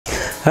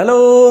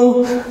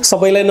Hello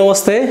सबैलाई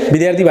नमस्ते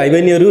विद्यार्थी भाइ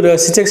बहिनीहरु र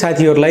शिक्षक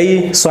साथीहरुलाई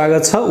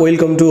स्वागत छ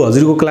वेलकम टु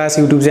हजुरको क्लास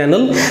युट्युब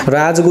च्यानल र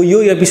आजको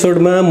यो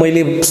एपिसोडमा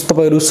मैले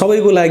तपाईहरु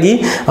सबैको लागि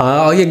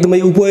एकदमै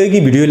उपयोगी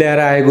भिडियो ल्याएर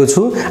आएको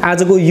छु।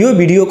 आजको यो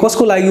भिडियो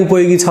कसको लागि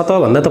उपयोगी छ त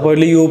भन्दा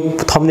तपाईहरुले यो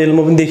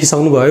थम्बनेलमा पनि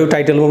देखिसक्नु भयो,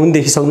 टाइटलमा पनि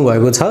देखिसक्नु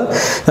भएको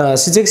छ।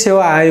 शिक्षक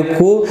सेवा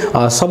आयोगको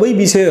सबै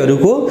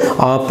विषयहरुको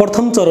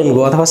प्रथम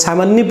चरणको अथवा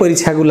सामान्य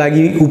परीक्षाको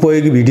लागि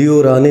उपयोगी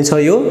भिडियो रहनेछ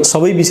यो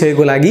सबै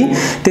विषयको लागि।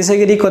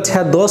 त्यसैगरी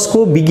कक्षा 10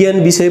 को विज्ञान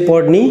विषय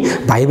पढ्ने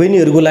भाइ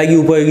बहिनीहरुको लागि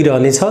उपयोगी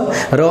रहनेछ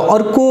र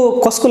अर्को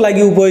कसको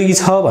लागि उपयोगी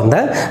छ भन्दा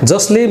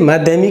जसले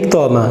माध्यमिक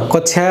तहमा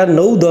कक्षा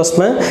 9 10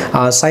 मा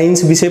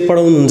साइन्स विषय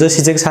पढाउनुहुन्छ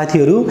शिक्षक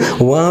साथीहरु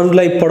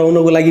उहाँहरुलाई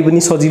पढाउनको लागि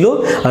पनि सजिलो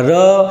र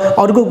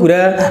अर्को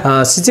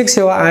कुरा शिक्षक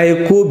सेवा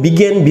आयोगको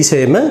विज्ञान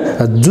विषयमा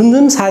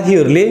जुन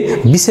साथीहरुले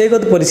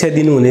विषयगत परीक्षा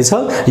दिनु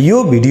हुनेछ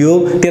यो भिडियो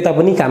त्यता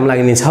पनि काम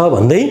लाग्नेछ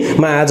भन्दै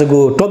म आजको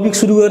टपिक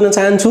सुरु गर्न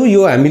चाहन्छु।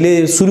 यो हामीले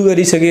सुरु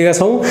गरिसकेका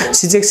छौं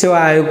शिक्षक सेवा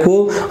आयोगको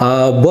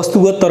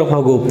वस्तुगत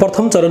तर्फको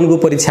प्रथम चरणको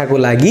परीक्षाको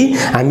लागि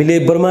हामीले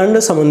ब्रह्माण्ड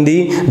सम्बन्धी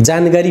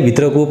जानकारी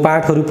भित्रको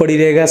पाठहरु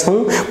पढिरहेका छौं।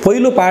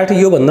 पहिलो पाठ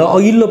यो भन्दा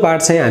अघिल्लो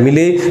पाठ चाहिँ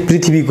हामीले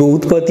पृथ्वीको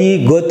उत्पत्ति,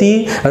 गति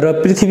र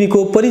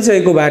पृथ्वीको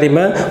परिचयको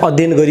बारेमा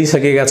अध्ययन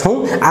गरिसकेका छौं।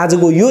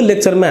 आजको यो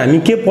लेक्चरमा हामी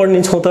के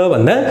पढ्ने छौं त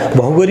भन्दा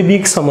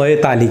भौगोलिक समय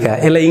तालिका,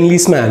 यसलाई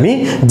इंग्लिशमा हामी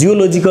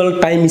जियोलोजिकल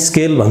टाइम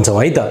स्केल भन्छौं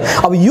है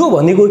त। अब यो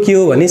भनेको के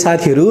हो भने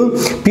साथीहरु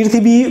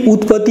पृथ्वी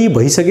उत्पत्ति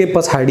भइसके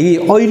पछाडी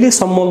अहिले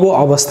सम्मको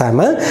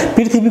अवस्थामा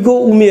पृथ्वीको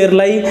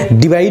उमेरलाई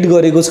डिभाइड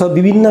गरेको छ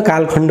विभिन्न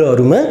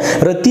कालखण्डहरुमा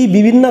र ती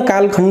विभिन्न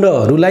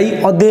कालखण्डहरुलाई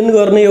अध्ययन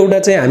गर्ने एउटा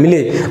चाहिँ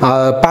हामीले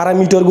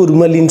पारामिटरको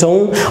रूपमा लिन्छौं।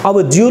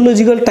 अब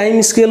जियोलोजिकल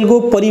टाइम स्केलको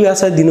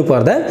परिभाषा दिनु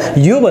पर्दा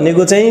यो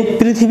भनेको चाहिँ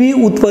पृथ्वी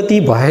उत्पत्ति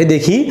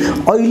भएदेखि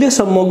अहिले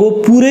सम्मको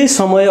पुरै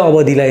समय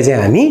अवधिलाई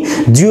चाहिँ हामी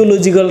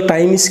जियोलोजिकल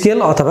टाइम स्केल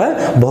अथवा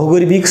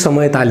भौगोलिक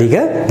समय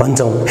तालिका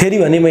भन्छौं। फेरि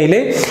भने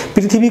मैले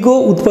पृथ्वीको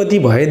उत्पत्ति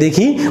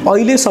भएदेखि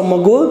अहिले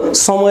सम्मको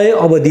समय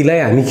अवधिलाई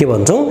हामी के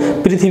भन्छौं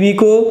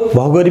पृथ्वीको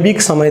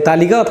भौगोलिक समय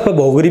तालिका अथवा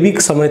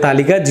भौगोलिक समय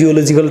तालिका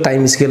जियोलोजिकल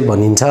टाइम स्केल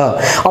भनिन्छ।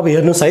 अब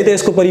हेर्नुस् है त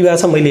यसको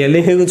परिभाषा मैले यहाँ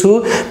लेखेको छु।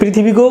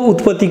 पृथ्वीको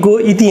उत्पत्तिको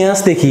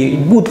इतिहासदेखि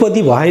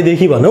उत्पत्ति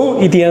भएदेखि भनौं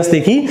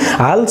इतिहासदेखि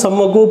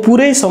हालसम्मको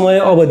पुरै समय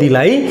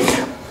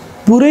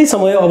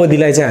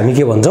अवधिलाई चाहिँ हामी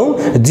के भन्छौं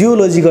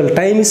जियोलोजिकल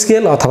टाइम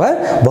स्केल अथवा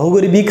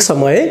भौगोलिक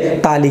समय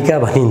तालिका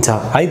भनिन्छ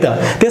है त।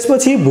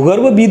 त्यसपछि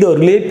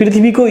भूगर्भविदहरुले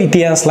पृथ्वीको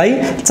इतिहासलाई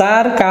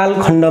 4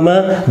 कालखण्डमा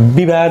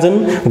विभाजन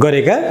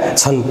गरेका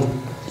छन्।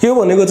 यो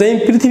भनेको चाहिँ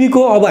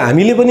पृथ्वीको अब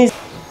हामीले पनि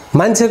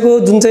मान्छेको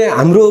जुन चाहिँ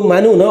हाम्रो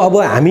मानौ न अब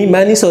हामी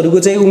मानिसहरुको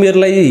चाहिँ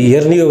उमेरलाई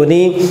हेर्ने हो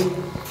भने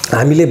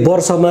हामीले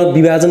वर्षमा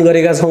विभाजन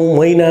गरेका छौं,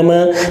 महिनामा,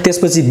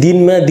 त्यसपछि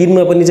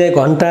दिनमा पनि चाहिँ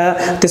घण्टा,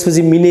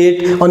 त्यसपछि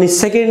मिनेट अनि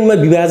सेकेन्डमा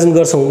विभाजन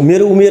गर्छौं।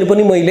 मेरो उमेर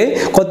पनि मैले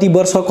कति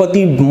वर्ष,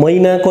 कति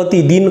महिना,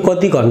 कति दिन,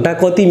 कति घण्टा,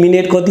 कति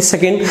मिनेट, कति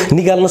सेकेन्ड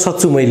निकाल्न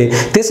सक्छु मैले।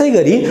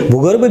 त्यसैगरी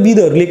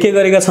भूगर्भविदहरुले के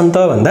गरेका छन्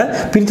त भन्दा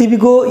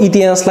पृथ्वीको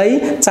इतिहासलाई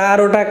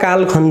 4 वटा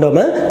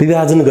कालखण्डमा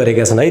विभाजन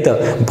गरेका छन् है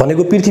त।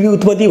 भनेको पृथ्वी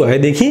उत्पत्ति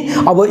भएदेखि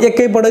अब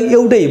एकैपटक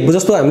एउटै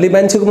जस्तो हामीले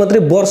मान्छेको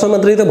मात्रै वर्ष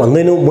मात्रै त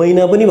भन्दैनौं,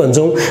 महिना पनि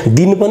भन्छौं,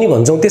 दिन पनि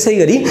भन्छौं।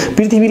 त्यसैगरी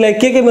पृथ्वीलाई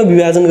केमा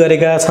विभाजन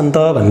गरेका छन् त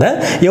भन्दा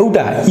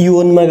एउटा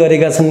इओनमा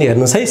गरेका छन्।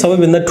 हेर्नुस् है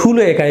सबैभन्दा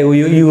ठूलो एकाइ हो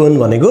यो इओन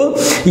भनेको,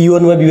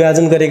 इओनमा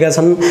विभाजन गरेका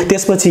छन्।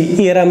 त्यसपछि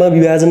एरामा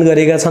विभाजन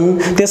गरेका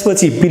छन्,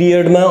 त्यसपछि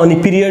पिरियडमा अनि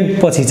पिरियड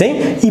पछि चाहिँ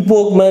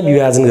इपोकमा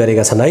विभाजन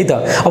गरेका छन् है त।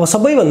 अब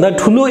सबैभन्दा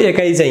ठूलो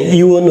एकाइ चाहिँ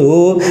इओन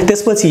हो,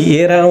 त्यसपछि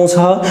एरा आउँछ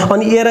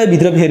अनि एरा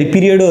भित्र फेरि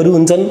पिरियडहरु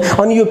हुन्छन्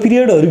अनि यो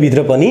पिरियडहरु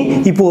भित्र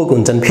पनि इपोक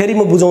हुन्छन्। फेरि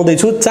म बुझाउँदै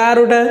छु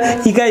 4 वटा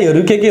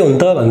इकाइहरु के हुन्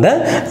त भन्दा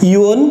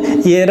इओन,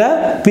 एरा,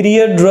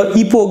 पिरियड र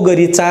इपोक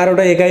गरी 4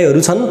 वटा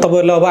एकाइहरु छन्।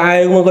 तपाईहरुले अब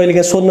आयोगमा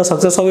कहिलेकाहीँ सोध्न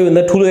सक्छ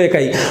सबैभन्दा ठूलो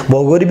एकाइ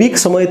भौगोलिक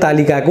समय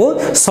तालिकाको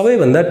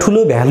सबैभन्दा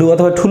ठूलो भ्यालु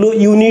अथवा ठूलो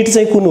युनिट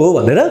चाहिँ कुन हो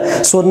भनेर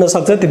सोध्न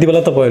सक्छ।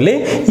 त्यतिबेला तपाईहरुले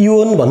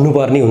इओन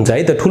भन्नुपर्ने हुन्छ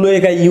है त। ठूलो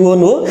एकाइ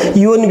इओन हो,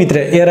 इओन भित्र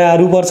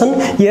एराहरु पर्छन्,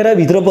 एरा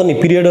भित्र पनि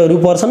पिरियडहरु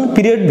पर्छन्,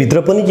 पिरियड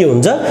भित्र पनि के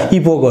हुन्छ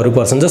इपोकहरु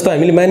पर्छन्। जस्तो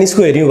हामीले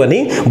मानिसको हेर्यौं भने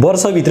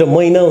वर्ष भित्र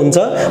महिना हुन्छ,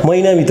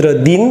 महिना भित्र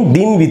दिन,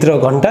 दिन भित्र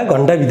घण्टा,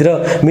 घण्टा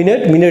भित्र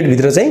मिनेट, मिनेट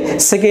भित्र चाहिँ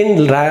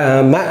सेकेन्ड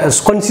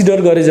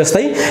कन्सिडर गरे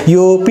जस्तै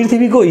यो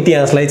पृथ्वीको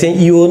इतिहासलाई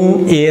चाहिँ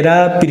इओन, एरा,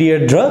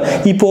 पिरियड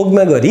र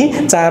इपोकमा गरी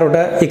 4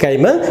 वटा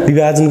एकाइमा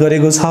विभाजन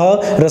गरेको छ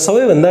र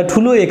सबैभन्दा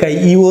ठूलो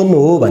एकाइ इओन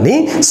हो भने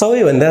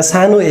सबैभन्दा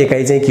सानो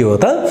एकाइ चाहिँ के हो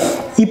त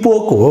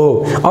इपोक हो।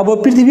 अब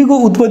पृथ्वीको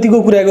उत्पत्तिको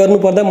कुरा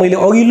गर्नुपर्दा मैले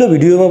अघिल्लो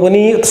भिडियोमा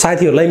पनि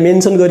साथीहरुलाई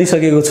मेन्सन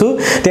गरिसकेको छु।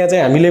 त्यहाँ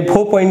चाहिँ हामीले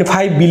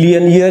 4.5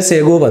 बिलियन इयर्स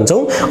एगो भन्छौं।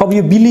 अब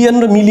यो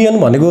बिलियन र मिलियन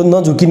भनेको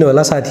नझुकिनु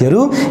होला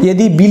साथीहरु।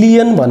 यदि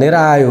बिलियन भनेर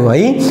आयो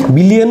है,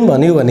 बिलियन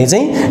भन्यो भने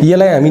चाहिँ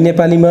यसलाई हामी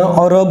नेपालीमा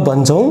अरब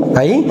भन्छौं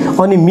है।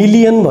 अनि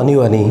मिलियन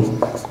भन्यो भने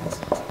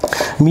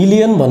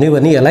मिलियन भन्यो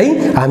भने यसलाई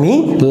हामी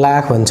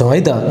लाख भन्छौँ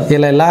है त,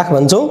 यसलाई लाख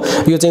भन्छौँ।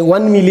 यो चाहिँ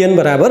 1 मिलियन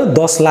बराबर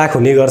 10 लाख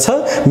हुने गर्छ।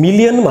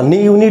 मिलियन भन्ने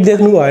युनिट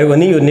देख्नुभयो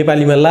भने यो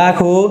नेपालीमा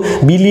लाख हो,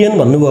 बिलियन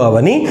भन्नुभयो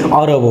भने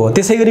अरब हो।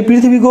 त्यसैगरी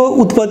पृथ्वीको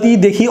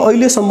उत्पत्तिदेखि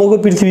अहिलेसम्मको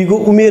पृथ्वीको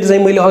उमेर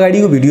चाहिँ मैले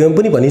अगाडिको भिडियोमा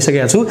पनि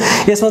भनिसकेको छु।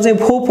 यसमा चाहिँ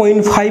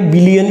 4.5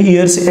 बिलियन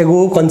इयर्स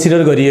एगो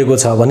कन्सिडर गरिएको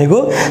छ,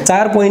 भनेको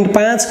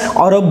 4.5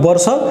 अरब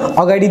वर्ष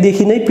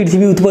अगाडिदेखि नै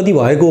पृथ्वी उत्पत्ति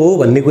भएको हो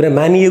भन्ने कुरा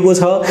मानिएको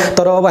छ।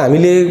 तर अब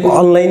हामीले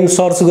अनलाइन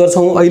सर्च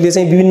गर्छौँ, अहिले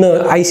चाहिँ विभिन्न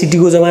आइसिटी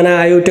को जमाना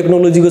आयो,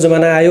 टेक्नोलोजीको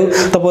जमाना आयो।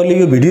 तपाईहरुले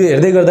यो भिडियो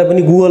हेर्दै गर्दा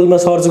पनि गुगलमा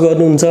सर्च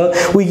गर्नुहुन्छ,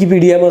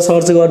 विकिपीडियामा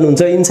सर्च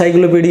गर्नुहुन्छ,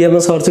 इन्साइक्लोपिडियामा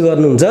सर्च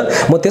गर्नुहुन्छ,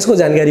 म त्यसको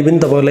जानकारी पनि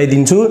तपाईहरुलाई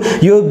दिन्छु।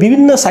 यो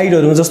विभिन्न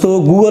साइटहरुमा जस्तो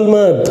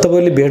गुगलमा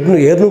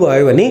तपाईहरुले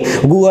हेर्नुभयो भने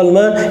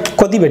गुगलमा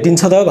कति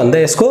भेटिन्छ त भन्दा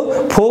यसको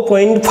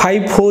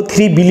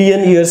 4.543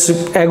 बिलियन इयर्स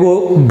एगो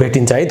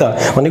भेटिन्छ है त,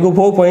 भनेको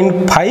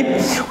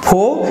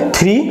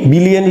 4.543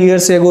 बिलियन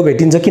इयर्स एगो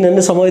भेटिन्छ।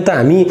 किनभने समय त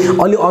हामी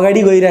अलि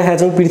अगाडि गइरहेका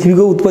छौं,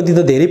 पृथ्वीको उत्पत्ति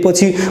त धेरै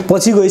पछि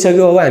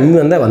गइसक्यो। अब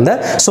हामी भन्दा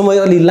समय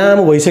अलि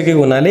लामो भइसकेको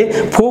हुनाले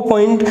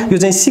यो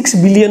चाहिँ 6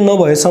 बिलियन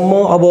नभएसम्म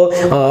अब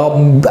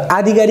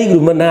आधिकारिक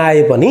रूपमा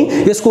नआए पनि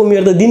यसको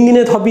उमेर त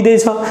दिनदिनै थपिँदै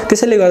छ।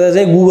 त्यसैले गर्दा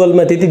चाहिँ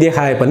गुगलमा त्यति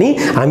देखाए पनि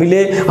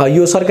हामीले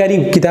यो सरकारी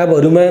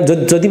किताबहरुमा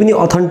जति पनि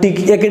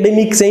अथेन्टिक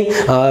एकाडेमिक चाहिँ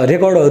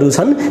रेकर्डहरु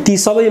छन् ती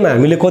सबैमा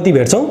हामीले कति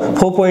भेट्छौं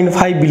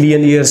 4.5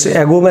 बिलियन इयर्स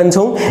एगो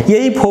मान्छौं।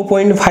 यही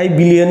 4.5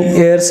 बिलियन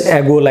इयर्स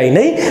एगोलाई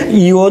नै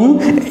इओन,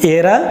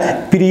 एरा,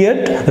 पिरियड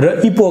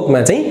र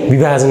इपोकमा चाहिँ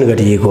विभाजन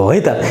गरिएको हो है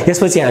त।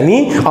 यसपछि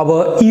हामी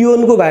अब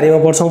इओनको बारेमा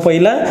पढ्छौं।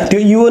 पहिला त्यो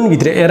इओन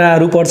भित्र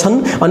एराहरु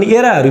पर्छन्, अनि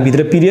एराहरु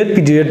भित्र पिरियड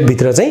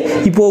भित्र चाहिँ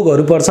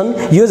इपोकहरु पर्छन्।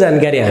 यो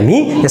जानकारी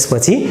हामी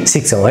यसपछि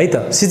सिक्छौं है त।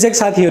 शिक्षक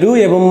साथीहरु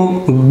एवं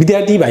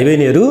विद्यार्थी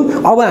भाइबहिनीहरु,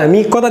 अब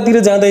हामी कतातिर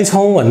जाँदै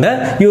छौं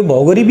भन्दा यो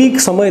भौगोलिक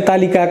समय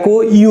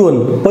तालिकाको इओन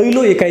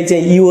पहिलो एकाइ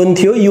चाहिँ इओन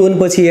थियो, इओन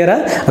पछि एरा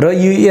र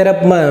यो एरा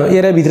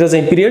भित्र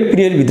चाहिँ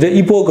पिरियड भित्र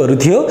इपोकहरु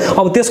थियो।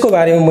 अब त्यसको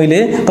बारेमा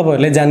मैले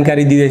तपाईहरुलाई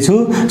जानकारी दिँदै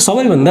छु।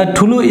 सबैभन्दा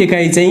ठूलो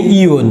एकाइ चाहिँ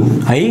इओन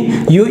है।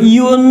 यो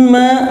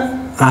इओनमा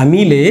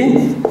हामीले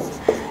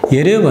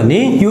हेर्यो भने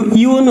यो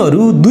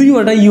इओनहरु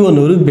दुईवटा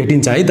इओनहरु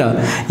भेटिन्छ है त।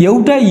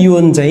 एउटा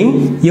इओन चाहिँ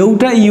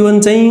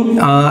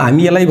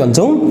हामी यसलाई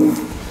भन्छौं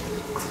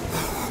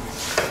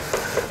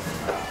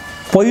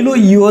पहिलो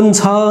इओन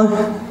छ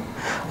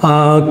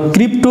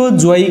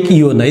क्रिप्टोजोइक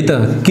इओन है त,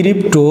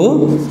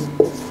 क्रिप्टोजोइक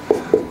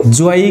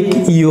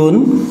इओन।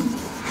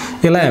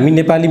 यसलाई हामी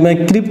नेपालीमा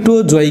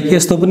क्रिप्टोजोइक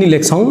यस्तो पनि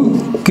लेख्छौं,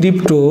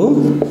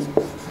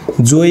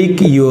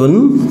 क्रिप्टोजोइक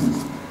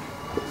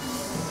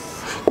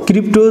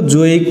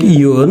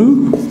इओन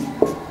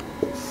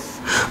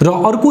र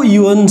अर्को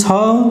इओन छ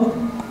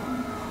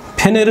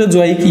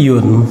फेनेरोजोइक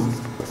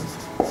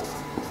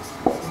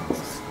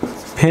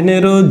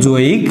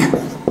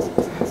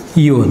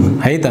इओन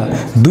है त।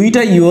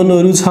 दुईटा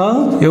इओनहरु छ,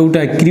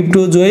 एउटा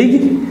क्रिप्टोजोइक,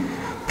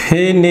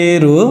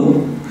 फेनेरोजोइक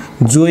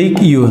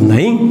इओन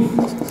है,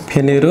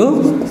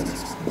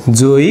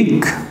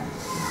 फेनेरोजोइक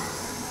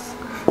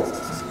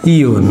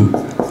इओन।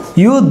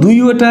 यो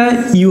दुईवटा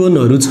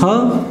इओनहरु छ।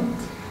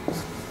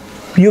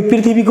 यो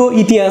पृथ्वीको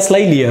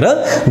इतिहासलाई लिएर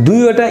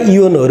दुईवटा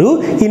इओनहरु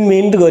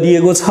इन्भेन्ट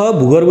गरिएको छ।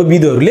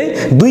 भूगर्भविदहरुले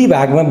दुई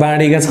भागमा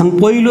बाँडेका छन्।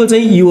 पहिलो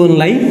चाहिँ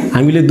इओनलाई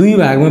हामीले दुई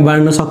भागमा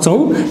बाँड्न सक्छौं।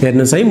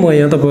 हेर्नुस् है, म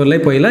यहाँ तपाईहरुलाई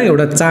पहिला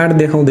एउटा चार्ट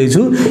देखाउँदै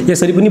छु,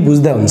 यसरी पनि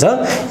बुझ्दा हुन्छ।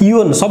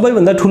 इओन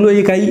सबैभन्दा ठूलो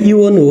एकाइ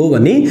इओन हो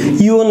भने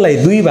इओनलाई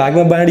दुई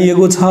भागमा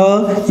बाँडिएको छ।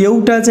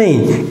 एउटा चाहिँ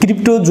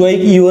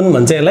क्रिप्टोजोइक इओन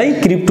भन्छ यसलाई,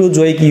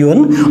 क्रिप्टोजोइक इओन।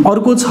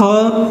 अर्को छ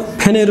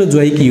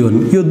फेनेरोजोइक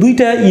इओन। यो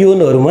दुईटा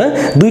इओनहरुमा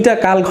दुईटा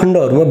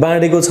कालखण्डहरुमा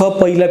बाँडेको छ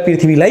पहिला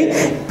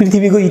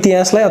पृथ्वीको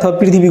इतिहासलाई अथवा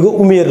पृथ्वीको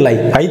उमेरलाई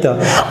है त।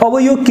 अब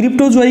यो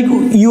क्रिप्टोजोइक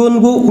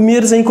इओनको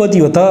उमेर चाहिँ कति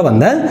हो त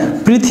भन्दा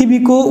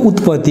पृथ्वीको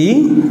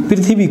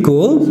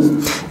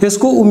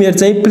यसको उमेर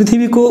चाहिँ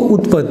पृथ्वीको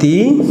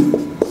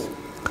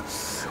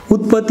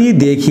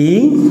उत्पत्तिदेखि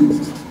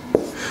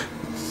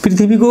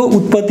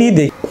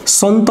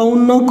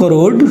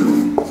 57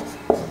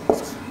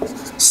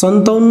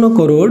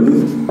 करोड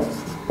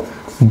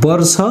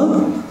वर्ष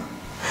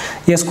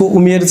यसको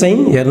उमेर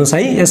चाहिँ हेर्नुस्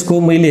है। यसको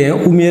मैले यहाँ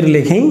उमेर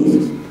लेखेँ।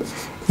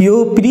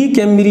 यो प्री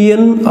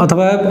क्याम्ब्रियन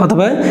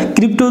अथवा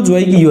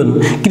क्रिप्टोजोइक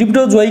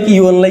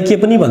इओनलाई के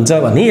पनि भन्छ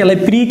भने यसलाई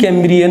प्री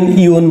क्याम्ब्रियन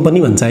इओन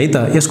पनि भन्छ है त।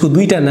 यसको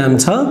दुईटा नाम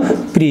छ,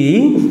 प्री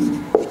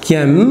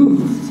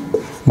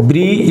क्याम्ब्रियन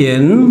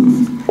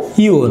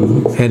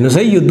इओन। हेर्नुस्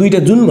है, यो दुईटा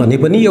जुन भने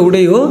पनि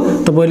एउटै हो।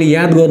 तपाईले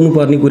याद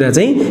गर्नुपर्ने कुरा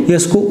चाहिँ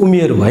यसको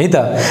उमेर हो है त।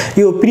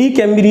 यो प्री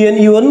क्याम्ब्रियन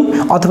इओन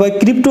अथवा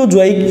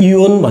क्रिप्टोजोइक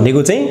इओन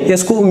भनेको चाहिँ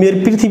यसको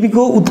उमेर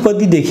पृथ्वीको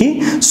उत्पत्तिदेखि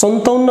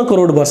 57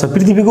 करोड वर्ष।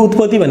 पृथ्वीको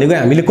उत्पत्ति भनेको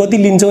हामीले कति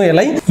लिन्छौं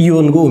यसलाई,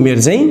 इओनको उमेर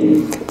चाहिँ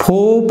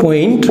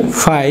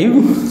 4.5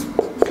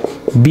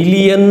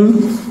 billion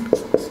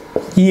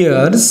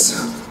years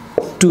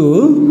to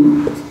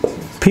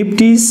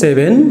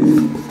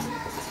 57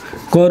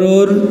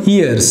 crore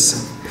years.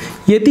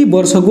 यति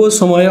वर्षको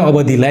समय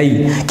अवधिलाई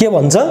के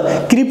भन्छ,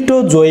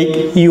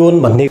 क्रिप्टोजोइक इओन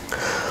भन्ने।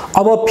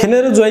 अब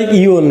फेनेरोजोइक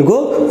इओनको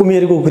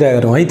उमेरको कुरा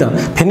गरौँ है त।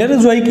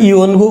 फेनेरोजोइक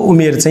इओनको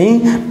उमेर चाहिँ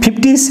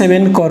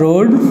 57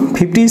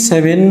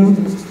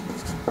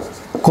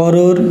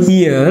 करोड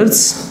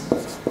इयर्स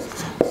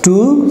टु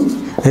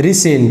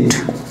रिसेन्ट।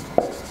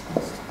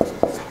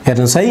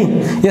 हेर्नुस् है,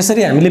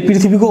 यसरी हामीले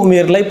पृथ्वीको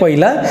उमेरलाई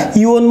पहिला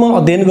इओनमा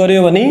अध्ययन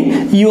गर्यो भने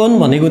इओन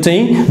भनेको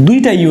चाहिँ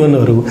दुईटा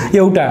इओनहरू,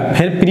 एउटा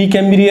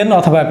प्रिक्याम्ब्रियन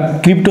अथवा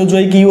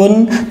क्रिप्टोजोइक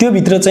इओन, त्यो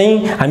भित्र चाहिँ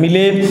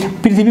हामीले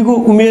पृथ्वीको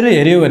उमेर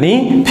हेर्यो भने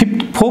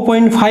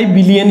 4.5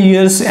 billion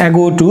years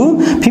ago to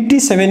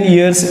 57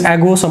 years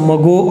ago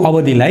सम्मको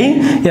अवधिलाई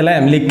यसलाई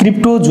हामीले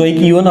क्रिप्टोजोइक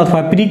इओन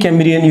अथवा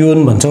प्रिक्याम्ब्रियन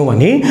इओन भन्छौँ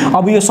भने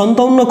अब यो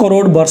 57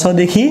 करोड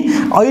वर्षदेखि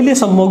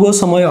अहिलेसम्मको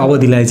समय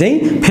अवधिलाई चाहिँ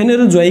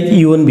फेनेरोजोइक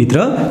इओन भित्र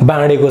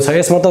बाँडेको छ।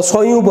 यसमा त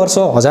 100औं वर्ष,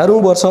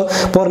 हजारौं वर्ष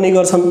पर्ने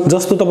गर्छन्।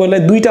 जस्तो तपाईलाई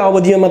दुईटा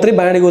अवधिमा मात्रै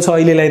बाँडेको छ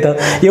अहिलेलाई त।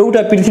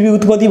 एउटा पृथ्वी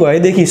उत्पत्ति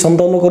भएदेखि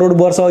 57 करोड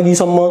वर्ष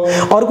अघिसम्म,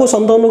 अर्को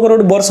 57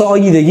 करोड वर्ष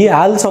अघिदेखि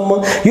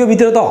हालसम्म, यो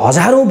भित्र त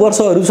हजारौं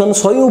वर्षहरू छन्,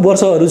 100औं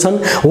वर्षहरू छन्।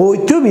 हो,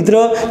 त्यो भित्र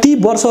ती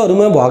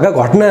वर्षहरूमा भएका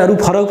घटनाहरू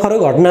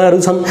फरक घटनाहरू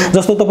छन्।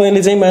 जस्तो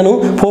तपाईले चाहिँ मानौ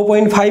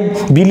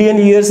 4.5 बिलियन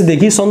इयर्स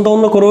देखि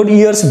 57 करोड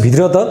इयर्स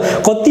भित्र त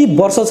कति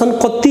वर्ष छन्,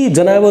 कति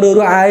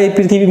जनावरहरू आए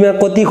पृथ्वीमा,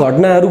 कति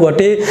घटनाहरू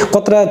घटे,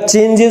 कत्रा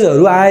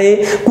चेन्जेसहरू आए,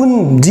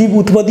 कुन जीव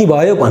उत्पत्ति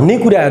भयो भन्ने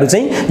कुराहरू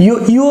चाहिँ यो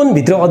इओन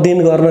भित्र अध्ययन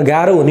गर्न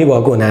गाह्रो हुने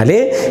भएको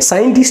हुनाले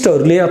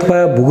साइन्टिस्टहरूले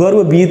अथवा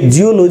भूगर्भविद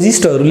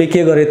जियोलोजिस्टहरूले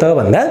के गरे त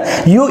भन्दा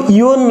यो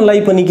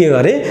इओनलाई पनि के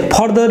गरे,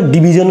 फर्दर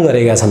डिभिजन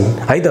गरेका छन्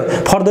है त।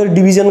 फर्दर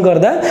डिभिजन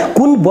गर्दा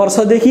कुन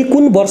वर्षदेखि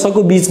कुन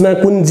वर्षको बीचमा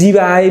कुन जीव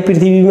आए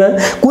पृथ्वीमा,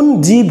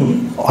 कुन जीव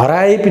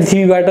हराए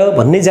पृथ्वीबाट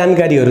भन्ने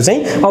जानकारीहरू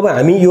चाहिँ अब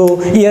हामी यो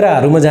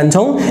एराहरूमा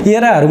जान्छौँ।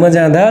 एराहरूमा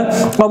जाँदा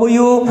अब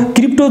यो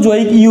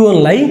क्रिप्टोजोइक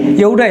इओनलाई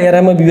एउटा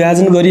एरामा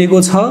विभाजन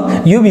गरिएको छ।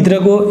 यो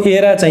भित्रको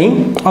एरा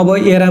चाहिँ अब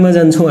एरामा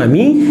जान्छौँ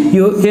हामी।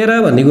 यो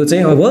एरा भनेको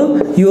चाहिँ अब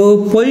यो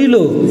पहिलो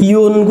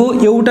इओनको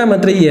एउटा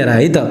मात्रै एरा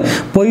है त।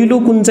 पहिलो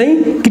कुन चाहिँ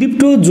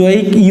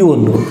क्रिप्टोजोइक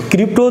इओन हो।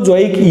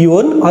 क्रिप्टोजोइक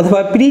इओन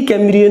अथवा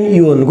प्रिक्याम्ब्रियन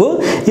इओनको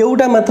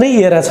एउटा मात्रै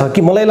एरा छ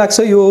कि मलाई लाग्छ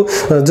यो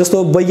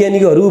जस्तो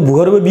वैज्ञानिकहरू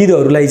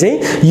भूगर्भविदहरूलाई चाहिँ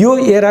यो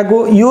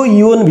एराको यो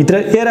इओन भित्र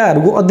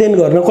एराहरूको अध्ययन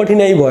गर्न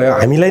कठिनाइ भयो।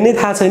 हामीलाई नै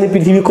थाहा छैन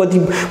पृथ्वी कति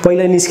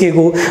पहिला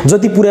निस्केको,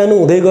 जति पुरानो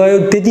हुँदै गयो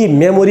त्यति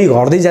मेमोरी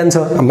घट्दै जान्छ।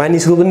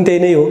 मानिसको पनि त्यही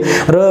नै हो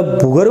र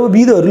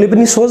भूगर्भविदहरूले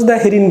पनि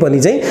सोच्दाखेरि पनि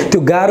चाहिँ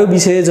त्यो गाह्रो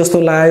विषय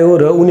जस्तो लाग्यो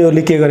र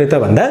उनीहरूले के गरे त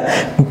भन्दा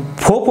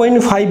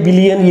 4.5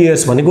 बिलियन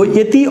इयर्स भनेको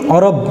यति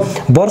अरब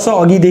वर्ष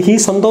अघिदेखि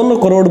 57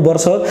 करोड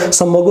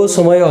वर्षसम्मको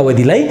समय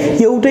अवधिलाई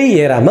एउटै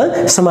एरामा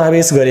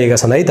समावेश गरिएका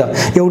छन् है त।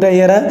 एउटा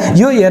एरा,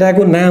 यो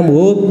एराको नाम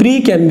हो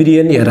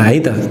प्रिक्याम्ब्रियन एरा है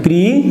त।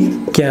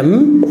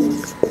 प्रिक्याम्ब्रियन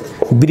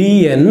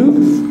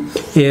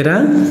एरा,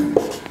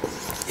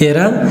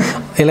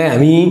 यसलाई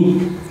हामी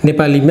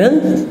नेपालीमा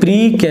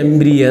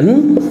प्रिक्याम्ब्रियन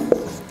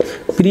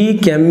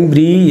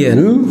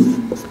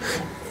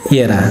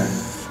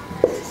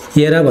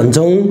एरा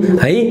भन्छौँ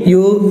है।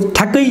 यो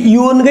ठ्याक्कै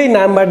इओनकै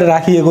नामबाट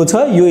राखिएको छ।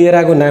 यो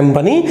एराको नाम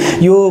पनि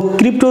यो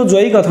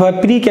क्रिप्टोजोइक अथवा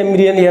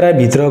प्रिक्याम्ब्रियन एरा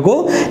भित्रको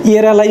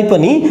एरालाई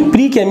पनि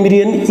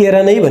प्रिक्याम्ब्रियन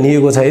एरा नै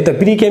भनिएको छ है त।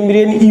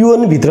 प्रिक्याम्ब्रियन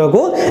इओन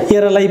भित्रको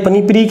एरालाई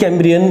पनि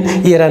प्रिक्याम्ब्रियन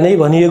एरा नै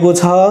भनिएको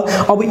छ।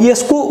 अब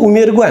यसको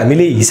उमेरको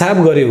हामीले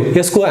हिसाब गर्यो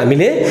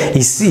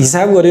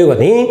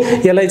भने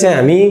यसलाई चाहिँ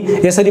हामी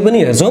यसरी पनि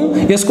हेर्छौँ।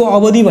 यसको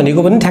अवधि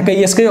भनेको पनि ठ्याक्कै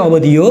यसकै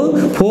अवधि हो।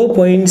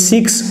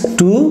 4.6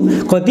 टु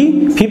कति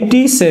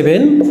 57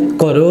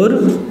 करोड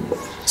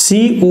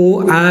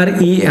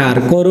CORER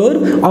करोड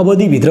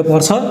अवधि भित्र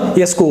पर्छ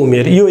यसको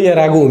उमेर, यो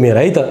एराको उमेर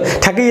है त।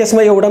 ठ्याक्कै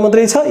यसमा एउटा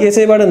मात्रै छ,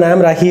 यसैबाट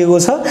नाम राखिएको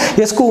छ।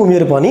 यसको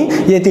उमेर पनि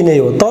यति नै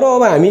हो। तर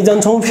अब हामी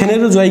जान्छौँ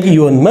फेनेरोजोइक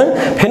इओनमा।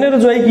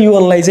 फेनेरोजोइक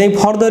इओनलाई चाहिँ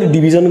फर्दर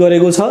डिभिजन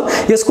गरेको छ।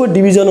 यसको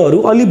डिभिजनहरू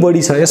अलि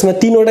बढी छ। यसमा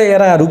 3 वटा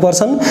एराहरू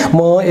पर्छन्। म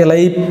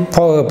यसलाई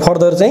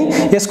फर्दर चाहिँ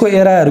यसको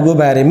एराहरूको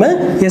बारेमा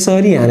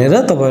यसरी हानेर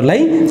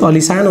तपाईहरुलाई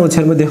अलि सानो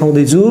अक्षरमा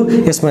देखाउँदैछु।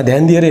 यसमा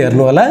ध्यान दिएर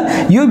हेर्नु होला।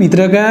 यो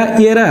भित्रका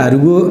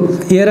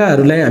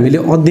एराहरूलाई हामीले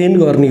अध्ययन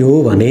गर्ने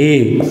हो भने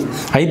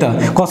है त,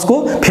 कसको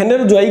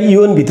फेनेरोजोइक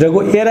इओन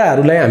भित्रको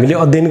एराहरूलाई हामीले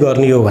अध्ययन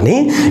गर्ने हो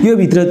भने यो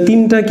भित्र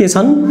 3टा के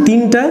छन्,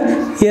 3टा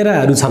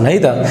एराहरू छन् है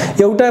त।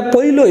 एउटा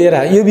पहिलो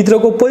एरा, यो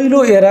भित्रको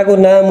पहिलो एराको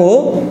नाम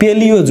हो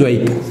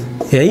पेलियोजोइक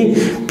है,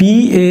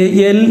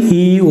 PALEOZOIC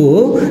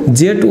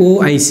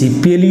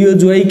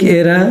पेलियोजोइक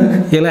एरा।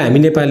 यसलाई हामी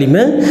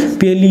नेपालीमा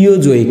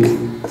पेलियोजोइक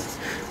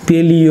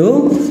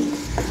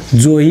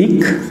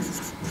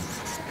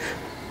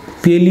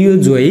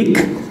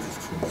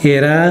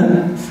एरा।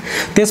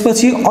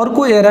 त्यसपछि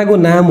अर्को एराको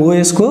नाम हो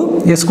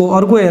यसको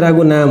अर्को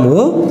एराको नाम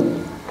हो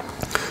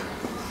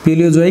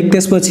पेलियोजोइक।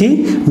 त्यसपछि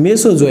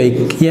मेसोजोइक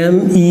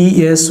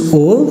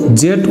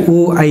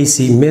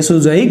MESOZOIC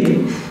मेसोजोइक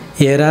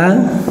एरा।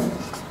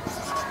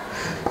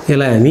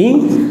 यसलाई हामी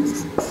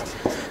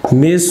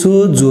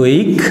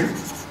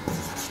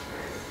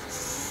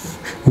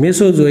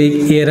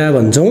मेसोजोइक एरा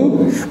भन्छौं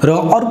र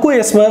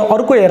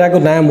अर्को एराको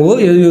नाम हो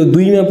यो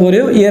दुईमा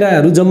पर्यो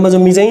एराहरू जम्मा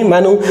जम्मी चाहिँ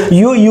मानौ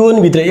यो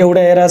युएन भित्र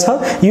एउटा एरा छ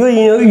यो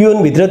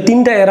युएन भित्र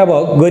तीनटा एरा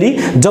गरी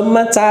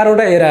जम्मा 4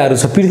 वटा एराहरू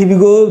छ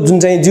पृथ्वीको जुन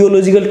चाहिँ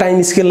जियोलोजिकल टाइम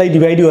स्केललाई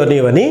डिभाइड गर्ने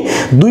हो भने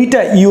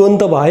दुईटा युएन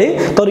त भए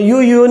तर यो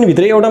युएन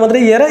भित्र एउटा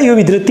मात्रै एरा यो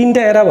भित्र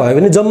तीनटा एरा भयो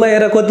भने जम्मा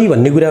एरा कति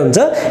भन्ने कुरा हुन्छ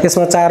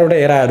यसमा 4 वटा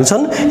एराहरू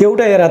छन्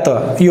एउटा एरा त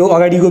यो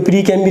अगाडिको प्री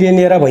क्याम्ब्रियन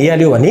एरा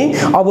भइहाल्यो भने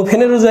अब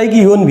फेनेरोजोइक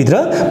युएन भित्र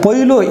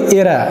पहिलो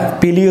एरा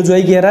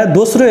पेलियोजोइक एरा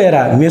दोस्रो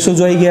एरा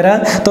मेसोजोइक एरा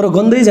तर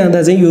गन्दै जाँदा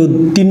चाहिँ यो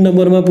 3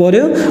 नम्बरमा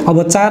पर्यो अब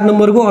 4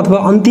 नम्बरको अथवा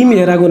अन्तिम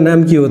एराको नाम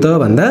के हो त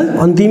भन्दा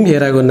अन्तिम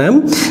एराको नाम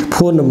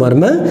 4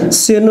 नम्बरमा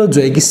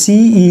सेनोजोइक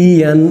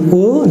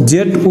CENOZOIC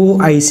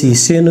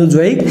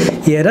सेनोजोइक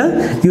एरा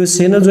यो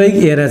सेनोजोइक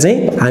एरा चाहिँ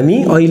हामी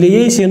अहिले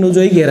यही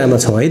सेनोजोइक एरामा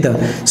छौं है त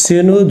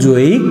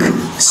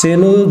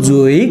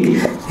सेनोजोइक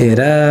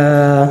एरा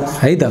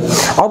है त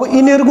अब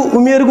यिनीहरुको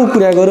उमेरको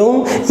कुरा गरौं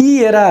यी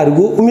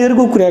एराहरुको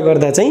उमेरको कुरा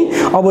गर्दा चाहिँ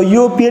अब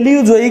यो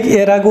पेलियोजोइक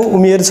एराको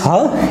उमेर छ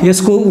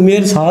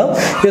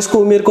यसको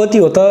उमेर कति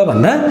हो त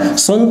भन्दा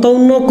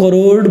 57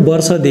 करोड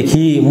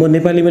वर्षदेखि म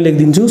नेपालीमा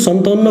लेख्दिन्छु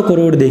 57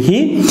 करोडदेखि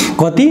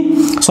कति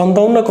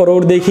 57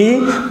 करोडदेखि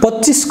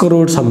 25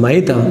 करोड सम्म है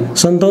त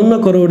 57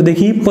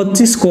 करोडदेखि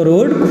 25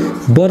 करोड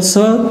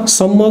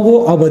वर्षसम्मको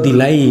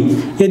अवधिलाई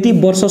यति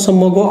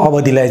वर्षसम्मको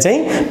अवधिलाई चाहिँ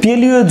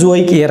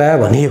पेलियोजोइक एरा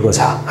भनिएको छ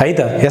है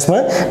त यसमा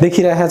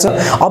देखिरहेको छ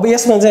अब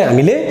यसमा चाहिँ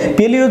हामीले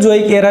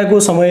पेलियोजोइक एराको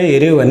समय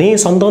हेर्यो भने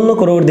 57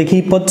 करोडदेखि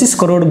 25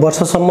 करोड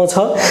वर्षसम्म छ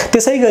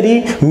त्यसैगरी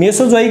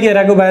मेसोजोइक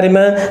एराको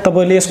बारेमा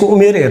तपाईले यसको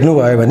उमेर हेर्नु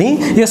भयो भने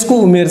यसको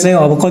उमेर चाहिँ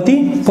अब कति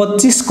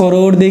 25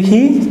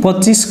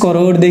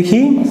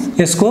 करोडदेखि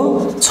यसको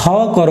 6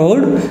 करोड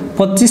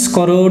 25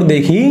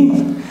 करोडदेखि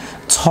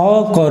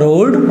 6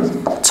 करोड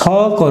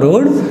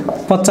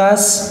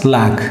 50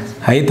 लाख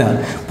है त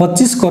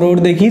 25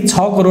 करोडदेखि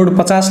 6 करोड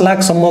 50 लाख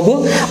सम्मको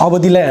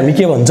अवधिलाई हामी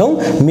के भन्छौं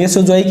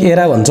मेसोजोइक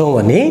एरा भन्छौं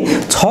भने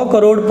 6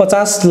 करोड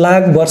 50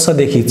 लाख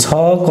वर्षदेखि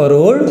 6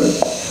 करोड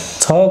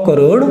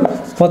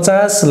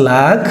 50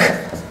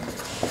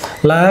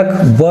 लाख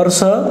वर्ष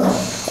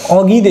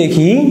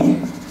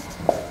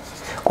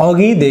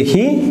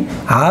अघिदेखि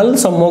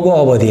हालसम्मको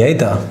अवधि है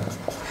त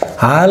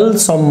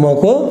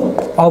हालसम्मको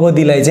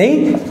अवधिलाई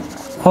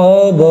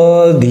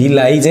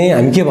चाहिँ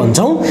हामी के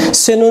भन्छौं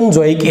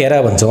सेनोजोइक एरा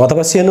भन्छौं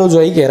अथवा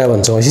सेनोजोइक एरा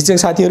भन्छौं शिक्षक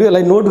साथीहरु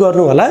यसलाई नोट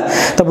गर्नु होला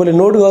तपाईले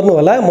नोट गर्नु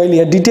होला मैले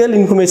यहाँ डिटेल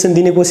इन्फर्मेसन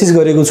दिने कोसिस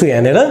गरेको छु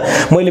यहाँनेर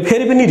मैले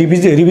फेरि पनि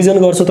रिभिजन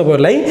गर्छु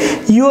तपाईहरुलाई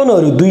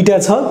युएनहरु दुईटा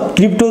छ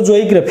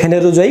क्रिप्टोजोइक र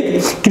फेनेरोजोइक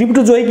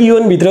क्रिप्टोजोइक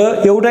युएन भित्र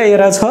एउटा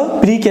एरा छ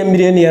प्री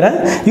क्याम्ब्रियन एरा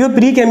यो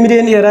प्री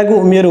क्याम्ब्रियन एराको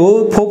उमेर हो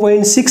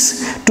 4.6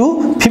 टु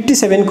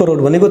 57 करोड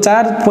भनेको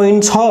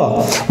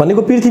 4.6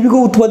 भनेको पृथ्वीको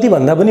उत्पत्ति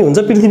भन्दा पनि हुन्छ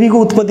पृथ्वीको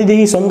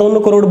उत्पत्तिदेखि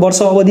 57 करोड वर्ष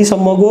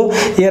अवधिसम्मको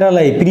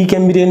एरालाई प्री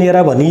क्याम्ब्रियन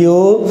एरा भनियो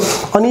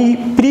अनि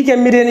प्री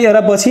क्याम्ब्रियन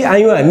एरा पछि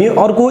आयौं हामी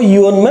अर्को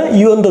युएनमा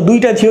युएन त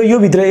दुईटा थियो यो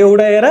भित्र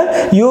एउटा एरा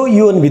यो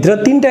युएन भित्र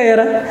तीनटा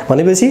एरा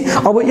भनेपछि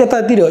अब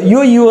यतातिर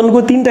यो युएन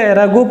को तीनटा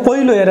एराको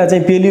पहिलो एरा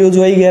चाहिँ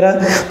पेलियोजोइक एरा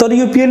तर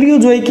यो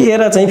पेलियोजोइक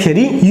एरा चाहिँ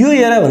फेरि यो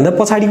एरा भन्दा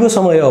पछाडीको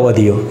समय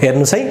अवधि हो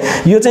हेर्नुस् है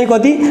यो चाहिँ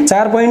कति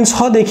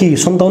 4.6 देखि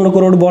 57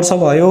 करोड वर्ष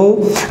भयो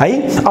है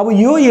अब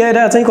यो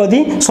एरा चाहिँ कति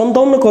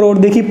 57 करोड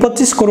देखि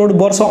 25 करोड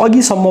वर्ष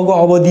अघि सम्मको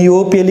अवधि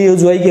हो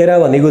पेलियोजोइक एरा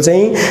भनेको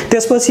चाहिँ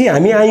त्यसपछि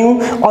हामी आयौं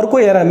अर्को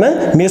एरामा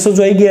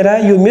मेसोजोइक एरा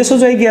यो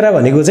मेसोजोइक एरा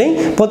भनेको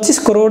चाहिँ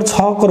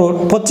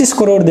 25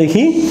 करोड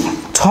देखि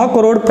 6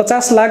 करोड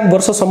 50 लाख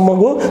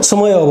वर्षसम्मको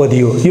समय अवधि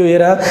हो यो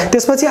एरा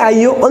त्यसपछि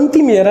आइयो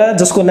अन्तिम एरा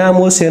जसको नाम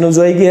हो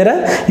सेनोजोइक एरा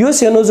यो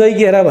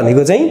सेनोजोइक एरा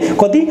भनेको चाहिँ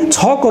कति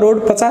 6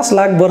 करोड 50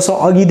 लाख वर्ष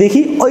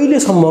अघिदेखि अहिले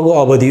सम्मको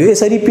अवधि हो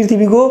यसरी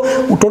पृथ्वीको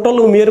टोटल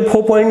उमेर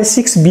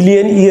 4.6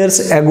 बिलियन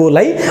इयर्स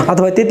एगोलाई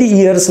अथवा त्यति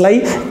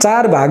इयर्सलाई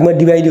 4 भागमा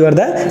डिवाइड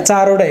गर्दा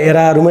 4 वटा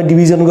एराहरुमा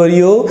डिभिजन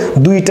गरियो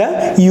दुईटा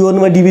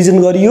युएनमा डिभिजन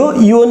गरियो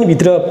युएन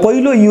भित्र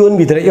पहिलो युएन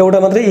भित्र एउटा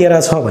मात्रै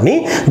एरा छ भने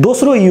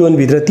दोस्रो युएन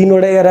भित्र 3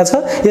 वटा एरा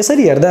छ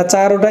यसरी हेर्दा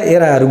 4 वटा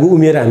एराहरुको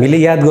उमेर हामीले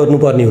याद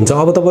गर्नुपर्ने हुन्छ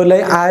अब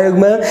तपाईलाई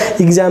आयोगमा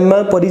एक्जाममा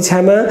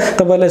परीक्षामा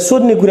तपाईलाई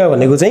सोध्ने कुरा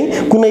भनेको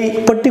चाहिँ कुनै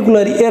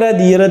पर्टिकुलर एरा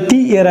दिएर ती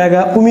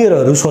एराका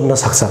उमेरहरु सोध्न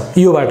सक्छ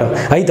योबाट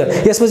है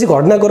त यसपछि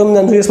घटनाक्रम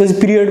जान्छु यसपछि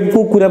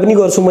पिरियडको कुरा पनि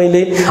गर्छु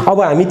मैले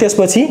अब हामी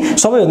त्यसपछि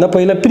सबैभन्दा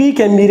पहिला प्री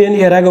क्याम्ब्रियन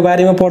एराको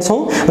बारेमा पढ्छौं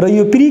र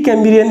यो प्री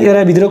क्याम्ब्रियन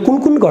एरा भित्र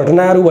कुन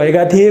घटनाहरु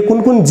भएका थिए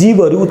कुन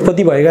जीवहरु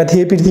उत्पत्ति भएका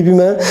थिए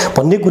पृथ्वीमा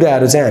भन्ने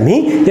कुराहरु चाहिँ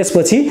हामी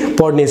त्यसपछि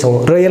पढ्ने छौं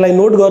र यसलाई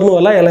नोट गर्नु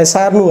होला यसलाई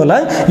सार्नु होला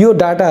यो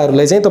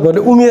डाटाहरुलाई चाहिँ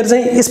तपाईहरुले उमेर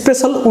चाहिँ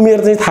स्पेशल उमेर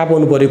चाहिँ थाहा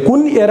पाउनु पर्यो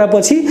कुन एरा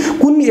पछि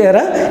कुन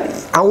एरा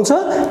आउँछ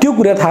त्यो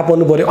कुरा थाहा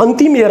पाउनु पर्यो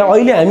अन्तिम एरा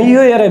अहिले हामी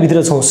यो एरा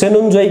भित्र छौं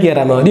सेनोजोइक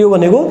एरामा यो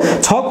भनेको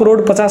 6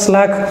 करोड 50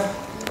 लाख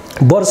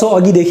वर्ष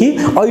अघिदेखि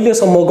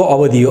अहिलेसम्मको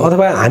अवधि हो।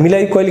 अथवा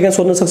हामीलाई कहिलेकाहीँ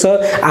सोध्न सक्छ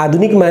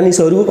आधुनिक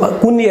मानिसहरू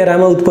कुन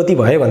एरामा उत्पत्ति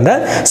भए भन्दा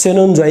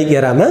सेनोजोइक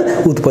एरामा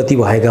उत्पत्ति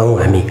भएका हौँ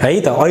हामी, है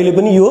त। अहिले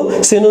पनि यो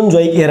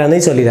सेनोजोइक एरा नै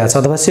चलिरहेछ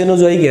अथवा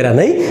सेनोजोइक एरा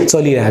नै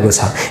चलिरहेको छ।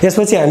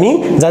 यसपछि हामी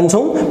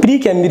जान्छौँ प्री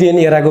क्याम्ब्रियन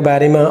एराको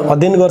बारेमा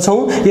अध्ययन गर्छौँ।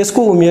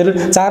 यसको उमेर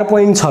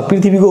 4.6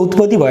 पृथ्वीको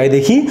उत्पत्ति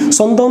भएदेखि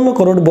 57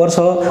 करोड वर्ष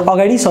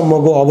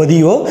अगाडिसम्मको अवधि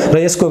हो र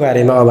यसको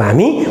बारेमा अब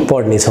हामी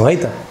पढ्नेछौँ, है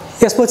त।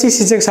 यसपछि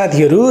शिक्षक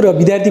साथीहरू र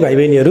विद्यार्थी भाइ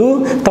बहिनीहरू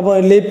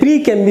तपाईहरुले प्री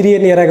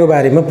क्याम्ब्रियन एराको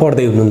बारेमा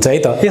पढ्दै हुनुहुन्छ, है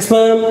त। यसमा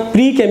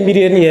प्री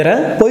क्याम्ब्रियन एरा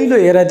पहिलो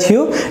एरा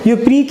थियो। यो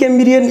प्री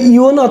क्याम्ब्रियन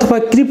इओन अथवा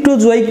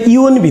क्रिप्टोजोइक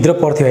इओन भित्र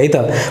पर्थ्यो, है त।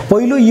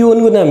 पहिलो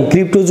इओनको नाम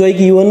क्रिप्टोजोइक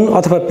इओन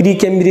अथवा प्री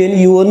क्याम्ब्रियन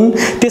इओन,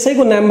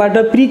 त्यसैको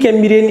नामबाट प्री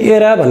क्याम्ब्रियन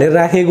एरा भनेर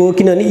राखेको,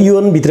 किनभने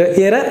इओन भित्र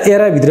एरा,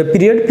 एरा भित्र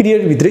पिरियड,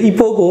 पिरियड भित्र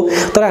इपोक हो।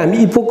 तर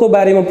हामी इपोकको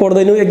बारेमा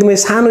पढ्दैनौँ, एकदमै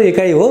सानो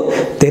एकाइ हो,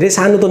 धेरै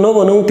सानो त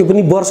नभनौँ, त्यो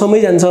पनि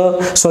वर्षमै जान्छ,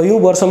 सयौं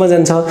वर्षमा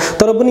जान्छ।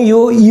 तर पनि यो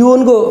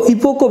इओनको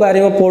इपोकको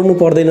बारेमा पढ्नु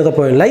पर्दैन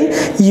तपाईहरुलाई।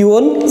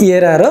 इओन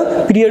एरा र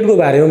पिरियडको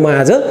बारेमा म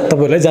आज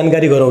तपाईहरुलाई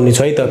जानकारी गराउने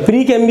छु, है त।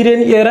 प्री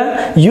क्याम्ब्रियन एरा,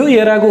 यो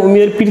एराको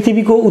उमेर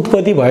पृथ्वीको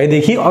उत्पत्ति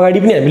भएदेखि अगाडि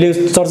पनि हामीले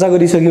चर्चा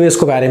गरिसक्यौँ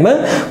यसको बारेमा।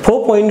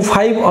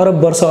 4.5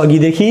 अरब वर्ष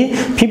अघिदेखि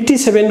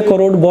 57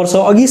 करोड वर्ष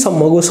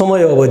अघिसम्मको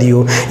समय अवधि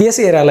हो। यस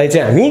एरालाई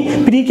चाहिँ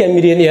हामी प्री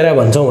क्याम्ब्रियन एरा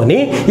भन्छौँ भने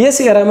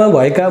यस एरामा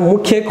भएका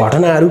मुख्य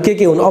घटनाहरू के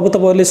हुन् अब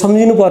तपाईहरुले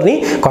सम्झिनु पर्ने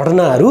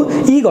घटनाहरू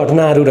यी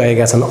घटनाहरू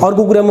रहेका छन्।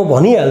 अर्को कुरा म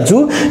भनिहाल्छु,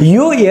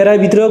 यो एरा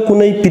भित्र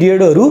कुनै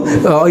पिरियडहरू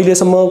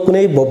अहिलेसम्म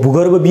कुनै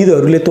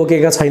भूगर्भविदहरूले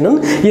तोकेका छैनन्।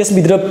 यस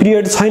भित्र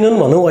पिरियड छैनन्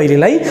भनौं,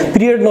 अहिलेलाई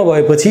पिरियड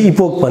नभएपछि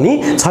इपोक पनि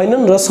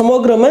छैनन् र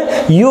समग्रमा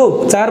यो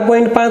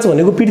 4.5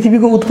 भनेको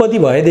पृथ्वीको उत्पत्ति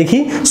भएदेखि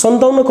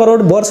 57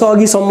 करोड वर्ष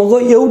अघिसम्मको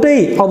एउटै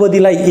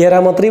अवधिलाई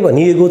एरा मात्रै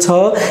भनिएको छ।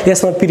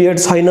 यसमा पिरियड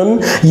छैनन्।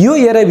 यो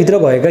एरा भित्र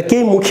भएका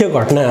केही मुख्य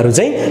घटनाहरू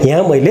चाहिँ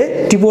यहाँ मैले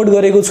टिपोट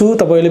गरेको छु।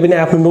 तपाईहरुले पनि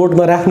आफ्नो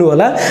नोटमा राख्नु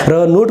होला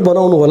र नोट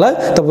बनाउनु होला,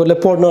 तपाईहरुलाई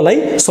पढ्नलाई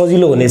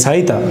सजिलो हुनेछ,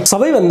 है त।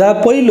 सबैभन्दा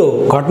पहिलो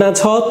घटना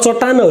छ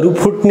चट्टानहरू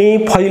फुट्ने,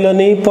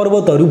 फैलने,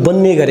 पर्वतहरू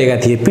बन्ने गरेका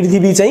थिए।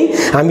 पृथ्वी चाहिँ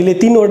हामीले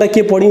 3 वटा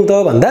के पढ्यौं त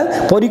भन्दा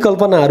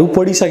परिकल्पनाहरू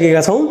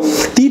पढिसकेका छौं।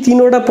 ती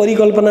 3 वटा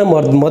परिकल्पना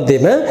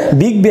मध्येमा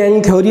बिग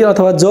ब्याङ थ्योरी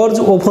अथवा जर्ज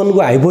ओफनको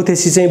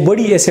हाइपोथेसिस चाहिँ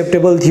बढी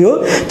एक्सेप्टेबल थियो।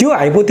 त्यो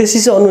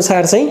हाइपोथेसिस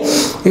अनुसार चाहिँ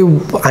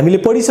हामीले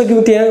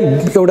पढिसक्यौं। त्यहाँ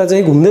एउटा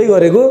चाहिँ घुम्दै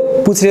गरेको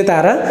पुछ्रे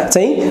तारा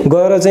चाहिँ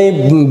गएर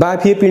चाहिँ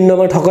बाफिए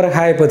पिण्डमा ठक्कर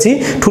खाएपछि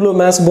ठुलो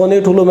मास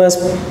बन्यो, ठुलो मास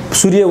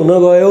सूर्य हुन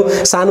गयो,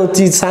 सानो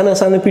चीज साना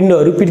साना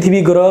पिण्डहरू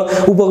पृथ्वी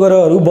ग्रह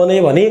उपग्रहहरू बने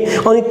भने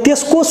अनि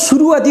त्यसको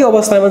सुरुवाती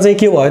अवस्थामा चाहिँ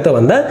के भयो त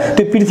भन्दा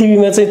त्यो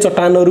पृथ्वीमा चाहिँ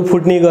चट्टानहरू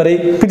फुट्ने गरे।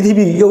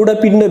 पृथ्वी एउटा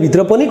पिण्ड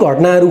भित्र पनि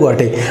घटनाहरू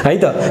घटे, है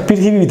त।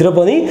 पृथ्वी भित्र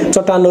पनि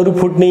चट्टानहरू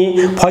फुट्ने,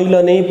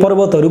 फैलने,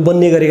 पर्वतहरू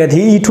बन्ने गरेका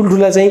थिए। यी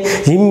ठुलठुला चाहिँ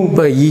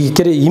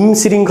हिम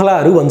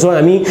श्रृङ्खलाहरू भन्छौं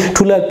हामी,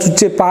 ठुला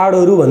चुच्चे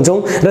पहाडहरू भन्छौं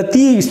र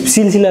ती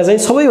सिलसिला चाहिँ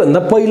सबैभन्दा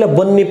पहिला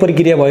बन्ने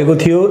प्रक्रिया भएको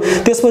थियो।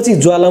 त्यसपछि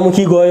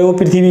ज्वालामुखी गयो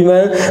पृथ्वीमा,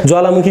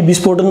 ज्वालामुखी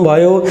विस्फोटन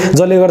भयो,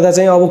 जसले गर्दा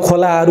चाहिँ अब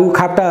खोलाहरू,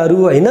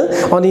 खाप्टाहरू, हैन,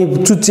 अनि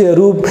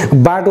चुच्चेहरू,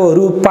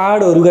 बाटोहरू,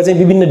 पहाडहरूका चाहिँ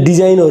विभिन्न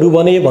डिजाइनहरू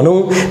बने भनौं।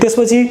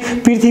 त्यसपछि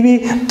पृथ्वी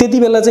त्यति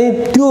बेला चाहिँ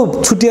त्यो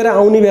छुटिएर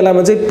आउने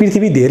बेलामा चाहिँ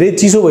पृथ्वी धेरै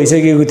चिसो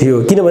भइसकेको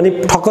थियो, किनभने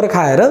ठक्कर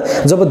खाएर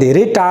जब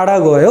धेरै टाढा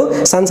गयो,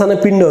 सानसाना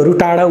पिण्डहरू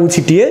टाढा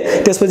उछिटिए,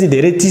 त्यसपछि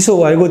धेरै चिसो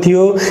भएको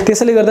थियो।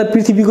 त्यसैले गर्दा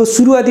पृथ्वीको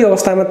सुरुवाती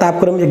अवस्थामा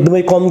तापक्रम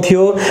एकदमै कम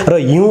थियो र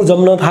हिउँ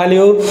जम्न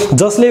थाल्यो,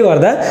 जसले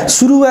गर्दा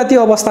सुरुवाती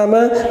अवस्थामा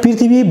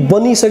पृथ्वी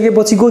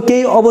बनिसकेपछिको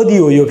केही अवधि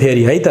हो यो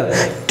फेरि, है त।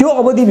 त्यो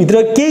अवधि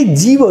भित्र केही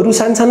जीवहरू,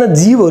 सानसाना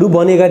जीवहरू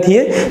बनेका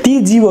थिए। ती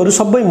जीवहरू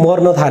सबै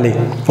मर्न थाले,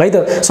 है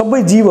त।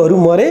 सबै जीवहरू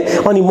मरे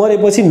अनि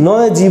मरेपछि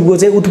नयाँ जीवको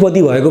चाहिँ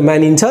उत्पत्ति भएको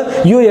मानिन्छ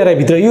यो एरा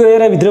भित्र। यो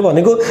एरा भित्र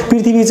भनेको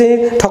पृथ्वी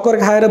चाहिँ ठक्कर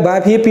खाएर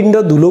बाफिए पिण्ड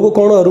धुलोको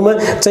कणहरूमा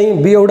चाहिँ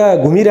एउटा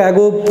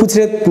घुमिरहेको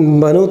पुछ्रे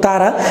भनौं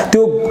तारा,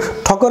 त्यो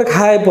ठक्कर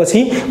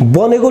खाएपछि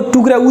बनेको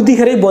टुक्रा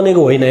उतिखेरै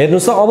बनेको होइन।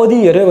 हेर्नुस् त, अवधि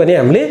हेर्यो भने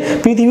हामीले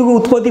पृथ्वीको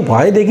उत्पत्ति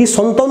भएदेखि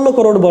 57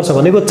 करोड वर्ष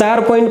भनेको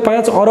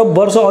 4.5 अरब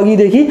वर्ष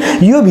अघिदेखि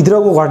यो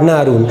भित्रको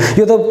घटनाहरू हुन्।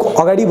 यो त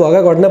अगाडि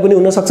भएका घटना पनि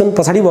हुन सक्छन्,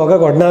 पछाडि भएका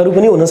घटनाहरू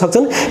पनि हुन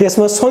सक्छन्।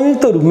 यसमा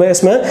संयुक्त रूपमा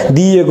यसमा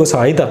दिइएको छ,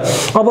 है त।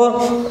 अब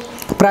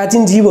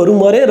प्राचीन जीवहरू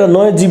मरे र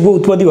नयाँ जीवको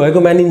उत्पत्ति भएको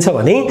मानिन्छ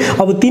भने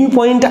अब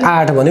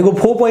 3.8 भनेको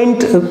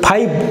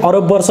 4.5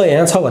 अरब वर्ष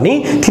यहाँ छ भने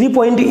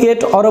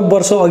 3.8 अरब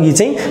वर्ष अघि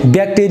चाहिँ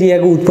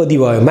ब्याक्टेरियाको उत्पत्ति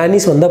भयो।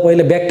 मानिस भन्दा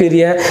पहिला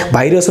ब्याक्टेरिया,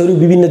 भाइरसहरू,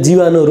 विभिन्न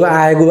जीवाणुहरू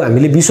आएको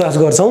हामीले विश्वास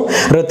गर्छौं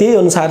र त्यही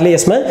अनुसारले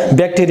यसमा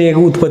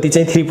ब्याक्टेरियाको उत्पत्ति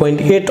चाहिँ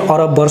 3.8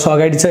 अरब वर्ष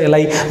अगाडि छ।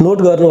 यसलाई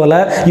नोट गर्नु होला,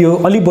 यो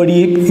अलि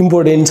बढी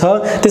इम्पोर्टेन्ट छ।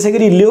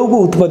 त्यसैगरी लेउको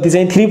उत्पत्ति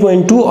चाहिँ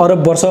 3.2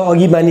 अरब वर्ष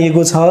अघि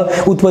मानिएको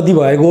छ उत्पत्ति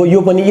भएको,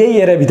 यो पनि यही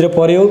एरा भित्र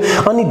पर्यो।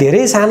 अनि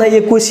धेरै साना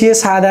एककोषीय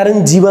सादा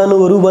साधारण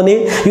जीवाणुहरू बने।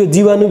 यो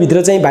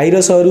जीवाणुभित्र चाहिँ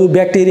भाइरसहरू,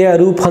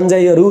 ब्याक्टेरियाहरू,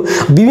 फन्जाइहरू,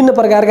 विभिन्न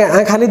प्रकारका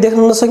आँखाले देख्न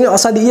नसक्ने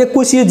असाध्यै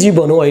एककोषीय जीव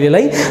भनौँ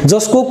अहिलेलाई,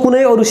 जसको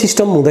कुनै अरू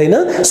सिस्टम हुँदैन।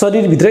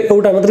 शरीरभित्र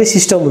एउटा मात्रै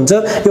सिस्टम हुन्छ,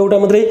 एउटा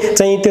मात्रै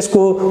चाहिँ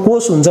त्यसको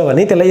कोष हुन्छ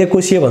भने त्यसलाई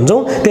एककोषीय भन्छौँ।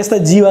 त्यस्ता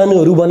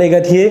जीवाणुहरू बनेका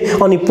थिए।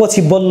 अनि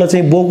पछि बल्ल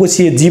चाहिँ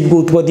बहुकोषीय जीवको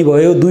उत्पत्ति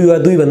भयो। 2 वा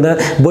 2 भन्दा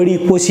बढी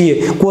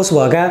कोष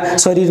भएका,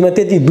 शरीरमा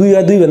त्यति 2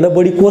 वा 2 भन्दा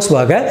बढी कोष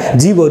भएका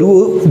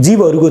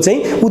जीवहरूको चाहिँ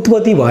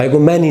उत्पत्ति भएको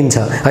मानिन्छ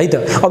है त।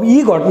 अब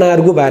यी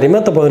घटनाहरूको बारेमा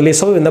तपाईहरुले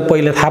सबैभन्दा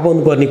पहिला थाहा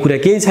पाउनुपर्ने कुरा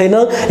केही छैन।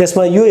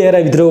 यसमा यो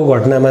एराभित्रको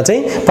घटनामा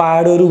चाहिँ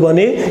पहाडहरू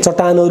बने,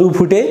 चट्टानहरू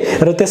फुटे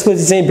र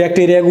त्यसपछि चाहिँ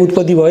ब्याक्टेरियाको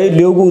उत्पत्ति भयो,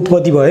 लेउको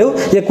उत्पत्ति भयो,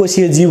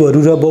 एककोषीय जीवहरू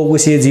र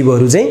बहुकोषीय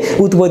जीवहरू चाहिँ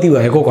उत्पत्ति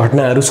भएको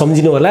घटनाहरू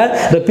सम्झिनु होला।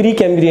 र प्री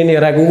क्याम्ब्रियन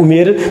एराको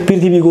उमेर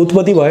पृथ्वीको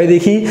उत्पत्ति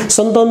भएदेखि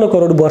 57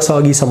 करोड वर्ष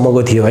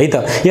अघिसम्मको थियो है त।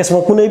 यसमा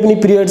कुनै पनि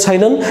पिरियड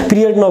छैनन्।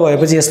 पिरियड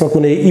नभएपछि यसमा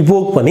कुनै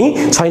इपोक पनि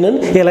छैनन्।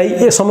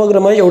 यसलाई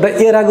समग्रमा एउटा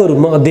एराको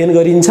रूपमा अध्ययन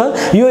गरिन्छ।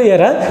 यो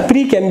एरा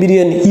प्री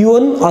क्याम्ब्रियन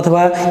इओन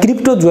अथवा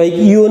क्रिप्टोजोइक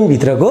इओन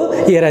भित्रको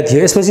एरा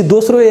थियो। यसपछि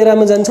दोस्रो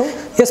एरामा जान्छौँ।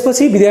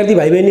 यसपछि विद्यार्थी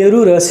भाइ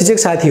बहिनीहरू र शिक्षक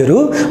साथीहरू,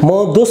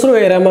 म दोस्रो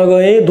एरामा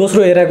गएँ।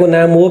 दोस्रो एराको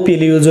नाम हो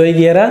पेलियोजोइक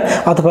एरा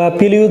अथवा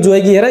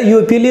पेलियोजोइक एरा।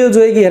 यो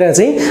पेलियोजोइक एरा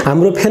चाहिँ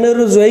हाम्रो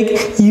फेनोरोजोइक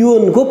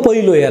इओनको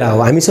पहिलो एरा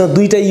हो। हामीसँग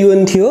दुईटा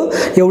इओन थियो,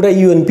 एउटा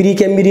इओन प्री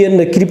क्याम्ब्रियन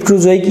र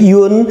क्रिप्टोजोइक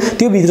इओन।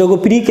 त्यो भित्रको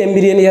प्री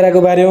क्याम्ब्रियन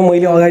एराको बारेमा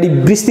मैले अगाडि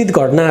विस्तृत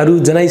घटनाहरू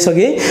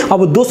जनाइसकेँ।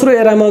 अब दोस्रो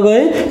एरामा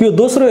गएँ। यो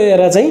दोस्रो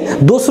एरा चाहिँ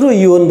दोस्रो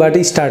इओनबाट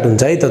स्टार्ट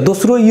हुन्छ है त।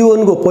 दोस्रो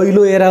इओनको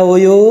पहिलो एरा हो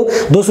यो।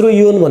 दोस्रो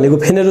इओन भनेको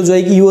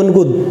फेनोरोजोइक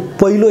इओनको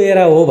पहिलो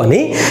एरा हो भने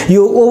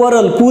यो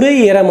ओभरअल पुरै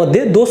एरा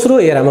मध्ये दोस्रो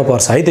एरामा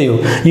पर्छ है त।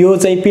 यो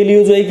चाहिँ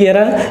पेलियोजोइक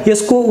एरा।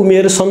 यसको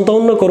उमेर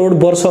 57 करोड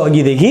वर्ष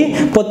अघिदेखि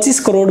 25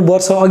 करोड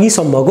वर्ष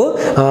अघिसम्मको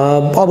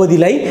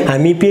अवधिलाई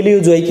हामी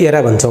पेलियोजोइक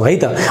एरा भन्छौँ है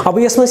त। अब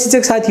यसमा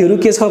शिक्षक साथीहरू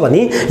के छ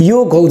भने यो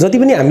जति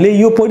पनि हामीले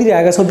यो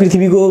पढिरहेका छौँ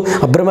पृथ्वीको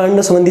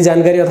ब्रह्माण्ड सम्बन्धी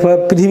जानकारी अथवा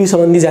पृथ्वी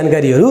सम्बन्धी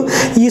जानकारीहरू,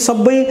 यी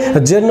सबै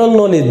जेनरल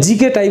नलेज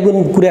जीके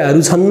टाइपको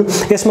कुराहरू छन्।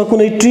 यसमा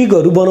कुनै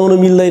ट्रिकहरू बनाउन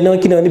मिल्दैन,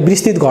 किनभने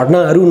विस्तृत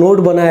घटनाहरू नोट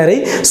बनाएरै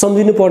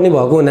सम्झिनु पर्ने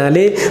भएको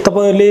हुनाले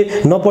तपाईहरुले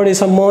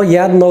नपढेसम्म,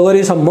 याद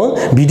नगरेसम्म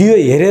भिडियो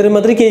हेरेर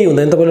मात्रै केही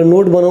हुँदैन। तपाईले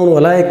नोट बनाउनु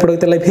होला, एकपटक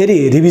त्यसलाई फेरि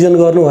रिभिजन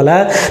गर्नु होला।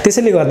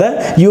 त्यसैले गर्दा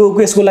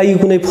यसको लागि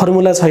कुनै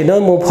फर्मुला छैन।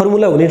 म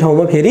फर्मुला हुने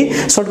ठाउँमा फेरि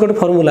सर्टकट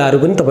फर्मुलाहरू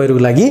पनि तपाईहरुको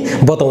लागि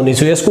बताउने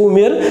छु। यसको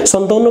उमेर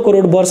 57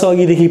 करोड वर्ष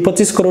अघिदेखि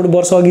 25 करोड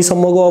वर्ष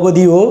अघिसम्मको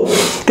अवधि हो।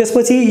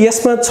 त्यसपछि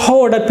यसमा 6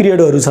 वटा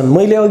पिरियडहरू छन्।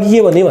 मैले अघि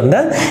के भने भन्दा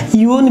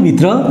इओन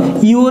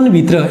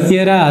भित्र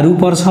एराहरू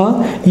पर्छ।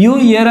 यो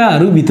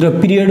एराहरू भित्र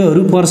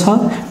पिरियडहरू पर्छ।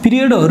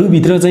 पिरियडहरू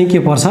भित्र चाहिँ के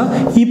पर्छ?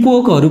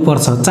 इपोकहरू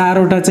पर्छ। 4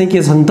 वटा चाहिँ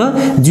के छन् त?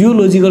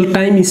 जियोलोजिकल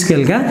टाइम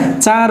स्केलका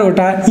 4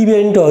 वटा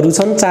इभेन्टहरू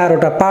छन्, 4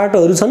 वटा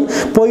पार्टहरू छन्।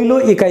 पहिलो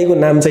एकाइको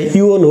नाम चाहिँ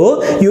इओन हो।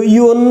 यो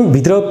इओन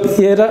भित्र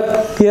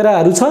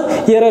एराहरू छ,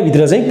 एरा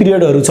भित्र चाहिँ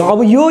पिरियडहरू छ। अब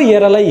यो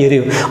एरालाई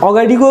हेर्यो,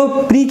 अगाडिको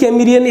प्री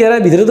क्याम्ब्रियन एरा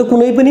भित्र त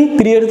कुनै पनि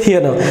पिरियड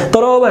थिएन।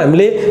 तर अब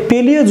हामीले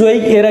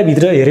पेलियोजोइक एरा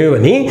भित्र हेर्यो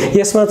भने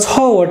यसमा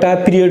 6 वटा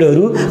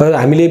पिरियडहरू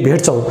हामीले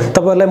भेट्छौँ।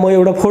 तपाईहरुलाई म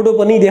एउटा फोटो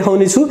पनि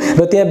देखाउने छु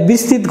र त्यहाँ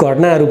विस्तृत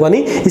घटनाहरू पनि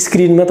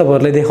स्क्रिनमा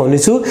तपाईहरुलाई देखाउने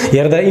छु।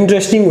 हेर्दा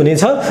इन्ट्रेस्टिङ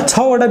हुनेछ।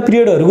 6 वटा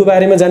पिरियडहरूको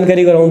बारेमा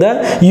जानकारी गराउँदा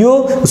यो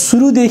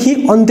सुरुदेखि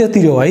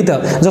अन्त्यतिर हो है त।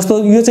 जस्तो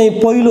यो चाहिँ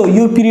पहिलो,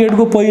 यो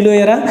पिरियडको पहिलो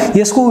एरा,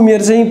 यसको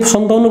उमेर चाहिँ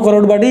 57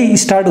 करोडबाटै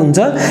स्टार्ट हुन्छ।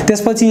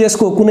 त्यसपछि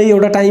यसको कुनै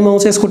एउटा टाइम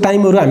आउँछ। यसको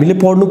टाइमहरू हामीले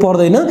पढ्नु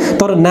पर्दैन,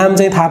 तर नाम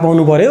चाहिँ थाहा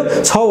पाउनु पर्यो।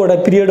 6 वटा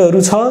पिरियडहरू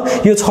छ।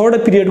 यो 6 वटा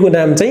पिरियडको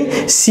नाम चाहिँ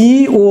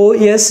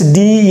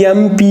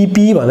COSDMPP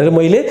भनेर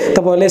मैले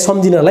तपाईहरुलाई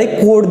सम्झिनलाई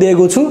कोड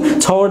दिएको छु।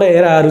 6 वटा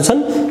एराहरू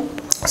छन्,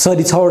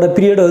 6 वटा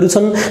पिरियडहरू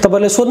छन्।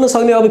 तपाईले सोध्न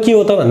सक्ने अब के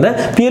हो त भन्दा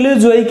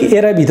पेलियोजोइक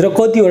एरा भित्र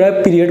कतिवटा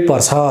पिरियड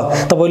पर्छ?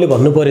 तपाईले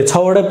भन्नु पर्यो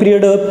 6 वटा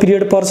पिरियड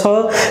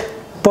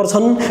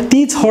पर्छन्। ती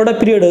 6 वटा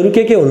पिरियडहरू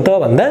के हुन् त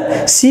भन्दा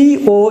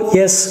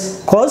COS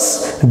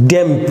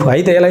डेम्प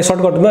है त। यसलाई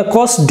सर्टकटमा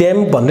कस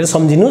डेम्प भनेर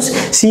सम्झिनुस्।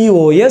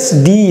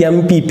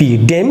 COSDMPP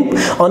damp.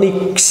 अनि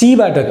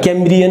सीबाट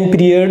क्याम्ब्रियन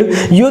पिरियड।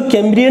 यो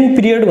क्याम्ब्रियन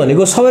पिरियड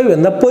भनेको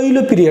सबैभन्दा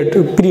पहिलो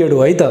पिरियड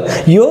हो है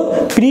त। यो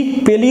प्री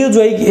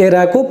पेलियोजोइक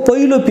एराको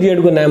पहिलो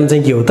पिरियडको नाम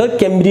चाहिँ के हो त?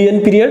 क्याम्ब्रियन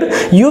पिरियड।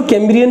 यो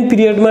क्याम्ब्रियन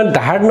पिरियडमा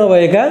ढाड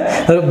नभएका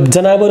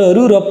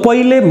जनावरहरू र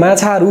पहिले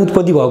माछाहरू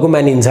उत्पत्ति भएको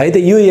मानिन्छ है त।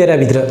 यो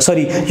एराभित्र,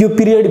 सरी यो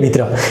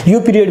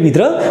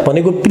पिरियडभित्र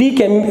भनेको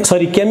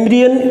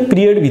क्याम्ब्रियन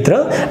पिरियडभित्र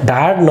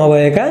ढाड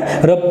नभएका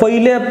र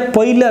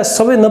पहिला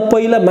सबैभन्दा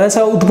पहिला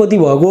माछा उत्पत्ति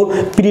भएको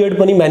पिरियड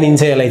पनि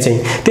मानिन्छ यसलाई चाहिँ।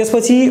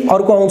 त्यसपछि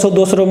अर्को आउँछ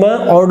दोस्रोमा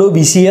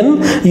अर्डोभिसियन।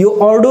 यो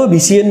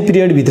अर्डोभिसियन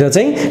पिरियडभित्र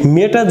चाहिँ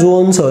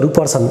मेटाजोन्सहरू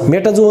पर्छन्।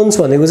 मेटाजोन्स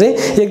भनेको चाहिँ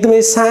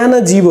एकदमै साना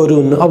जीवहरू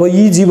हुन्। अब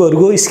यी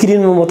जीवहरूको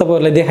स्क्रिनमा म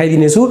तपाईहरुलाई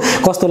देखाइदिनेछु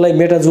कस्तोलाई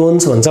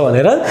मेटाजोन्स भन्छ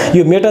भनेर।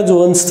 यो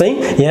मेटाजोन्स चाहिँ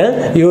यहाँ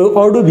यो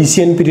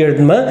अर्डोभिसियन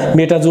पिरियडमा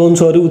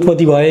मेटाजोन्सहरू उत्पत्ति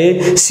उत्पत्ति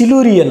भए।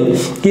 सिलुरियन,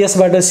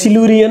 यसबाट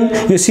सिलुरियन,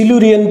 यो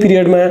सिलुरियन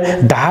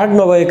पिरियडमा ढाड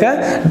नभएका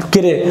के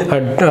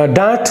अरे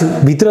डाँठ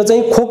भित्र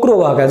चाहिँ खोक्रो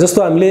भएका,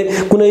 जस्तो हामीले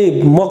कुनै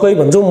मकै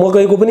भन्छौँ,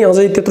 मकैको पनि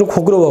अझै त्यत्रो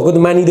खोक्रो भएको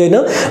मानिँदैन।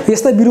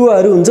 यस्ता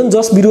बिरुवाहरू हुन्छन्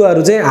जस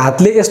बिरुवाहरू चाहिँ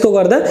हातले यस्तो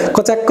गर्दा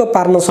कचाक्क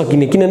पार्न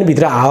सकिने, किनभने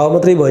भित्र हावा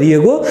मात्रै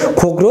भरिएको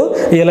खोक्रो,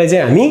 यसलाई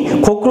चाहिँ हामी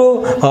खोक्रो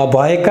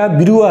भएका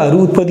बिरुवाहरू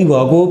उत्पत्ति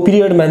भएको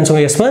पिरियड मान्छौँ।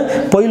 यसमा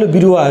पहिलो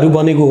बिरुवाहरू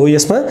बनेको हो,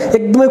 यसमा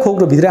एकदमै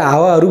खोक्रो भित्र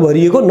हावाहरू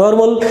भरिएको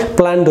नर्मल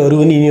प्लान्टहरू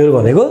हुन् यिनीहरू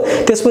भनेको।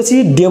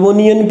 त्यसपछि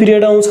डेभोनियन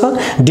पिरियड आउँछ।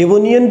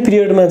 डेभोनियन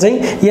पिरियडमा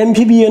चाहिँ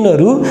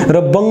एम्फिबियनहरू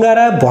र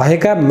बङ्गारा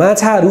भएका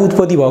माछाहरू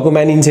उत्पत्ति भएको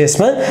मानिन्छ।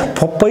 यसमा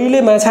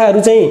पहिले माछाहरू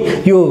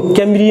चाहिँ यो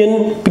क्याम्ब्रियन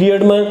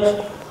पिरियडमा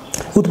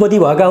उत्पत्ति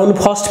भएका हुन्,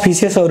 फर्स्ट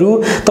फिसेसहरू।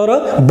 तर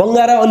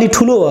बङ्गारा अलि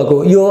ठुलो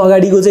भएको, यो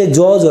अगाडिको चाहिँ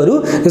जजहरू,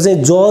 यो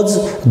चाहिँ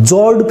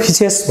जड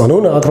फिसेस भनौँ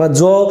न, अथवा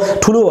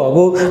ठुलो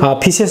भएको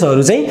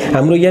फिसेसहरू चाहिँ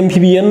हाम्रो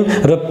एम्फिबियन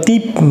र ती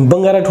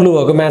बङ्गारा ठुलो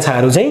भएको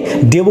माछाहरू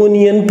चाहिँ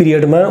डेभोनियन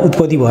पिरियडमा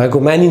उत्पत्ति भएको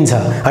मानिन्छ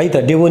है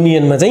त।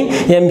 डेभोनियनमा चाहिँ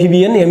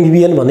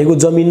एम्फिबियन भनेको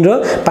जमिन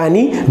र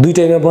पानी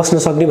दुईटैमा बस्न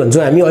सक्ने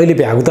भन्छौँ हामी। अहिले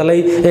भ्यागुतालाई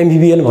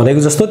एम्फिबियन भनेको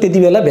जस्तो त्यति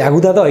बेला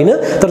भ्यागुता त होइन,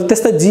 तर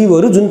त्यस्ता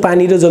जीवहरू जुन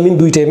पानी र जमिन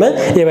दुईटैमा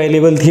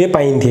एभाइलेबल थिए,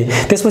 पाइन्थे।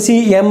 त्यसपछि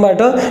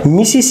एमबाट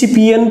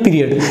मिसिसिपियन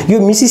पिरियड, यो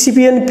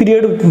मिसिसिपियन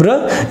पिरियड र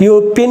यो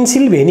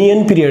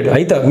पेन्सिल्भेनियन पिरियड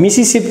है त।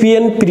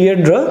 मिसिसिपियन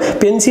पिरियड र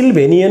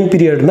पेन्सिल्भेनियन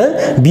पिरियडमा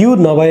बिउ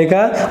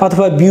नभएका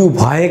अथवा बिउ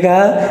भएका,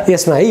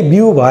 यसमा है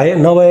बिउ भए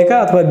नभएका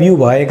अथवा बिउ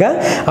भएका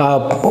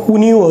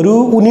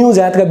उनिउ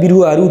जातका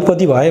बिरुवाहरू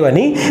उत्पत्ति भयो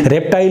भने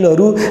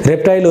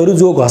रेप्टाइलहरू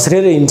जो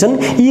घस्रेर हिँड्छन्,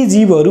 यी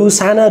जीवहरू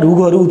साना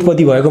रुखहरू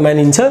उत्पत्ति भएको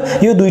मानिन्छ।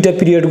 यो दुईटा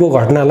पिरियडको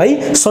घटनालाई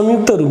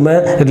संयुक्त रूपमा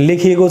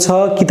लेखिएको छ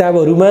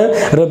किताबहरूमा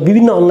र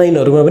विभिन्न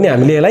अनलाइनहरूमा पनि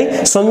हामीले यसलाई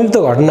संयुक्त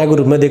घटनाको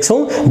रूपमा देख्छौँ।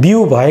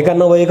 बिउ भएका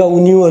नभएका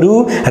उनिउहरू,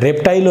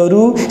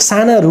 रेप्टाइलहरू,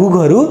 साना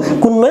रुखहरू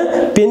कुनमा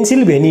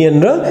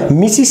पेन्सिल्भेनियन र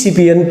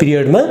मिसिसिपियन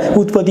पिरियडमा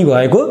उत्पत्ति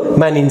भएको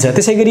मानिन्छ।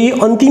 त्यसैगरी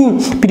अन्तिम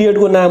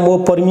पिरियडको नाम हो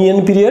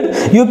पर्मियन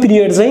पिरियड। यो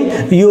पिरियड चाहिँ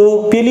यो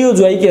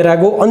पेलियोजोइक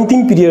एराको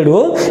अन्तिम पिरियड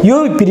हो। यो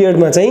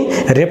पिरियडमा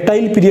चाहिँ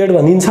रेप्टाइल पिरियड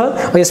भनिन्छ।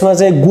 यसमा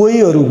चाहिँ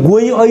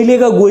गोही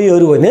अहिलेका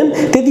गोहीहरू भनिन्,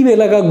 त्यति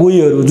बेलाका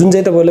गोहीहरू जुन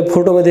चाहिँ तपाईँहरूले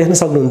फोटोमा देख्न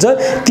सक्नुहुन्छ,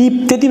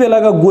 त्यति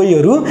बेलाका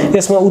गोहीहरू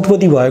यसमा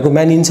उत्पत्ति भएको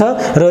मानिन्छ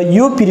र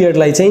यो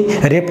पिरियडलाई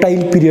चाहिँ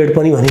रेप्टाइल पिरियड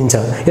पनि भनिन्छ।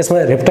 यसमा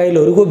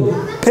रेप्टाइलहरूको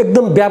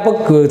एकदम व्यापक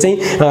चाहिँ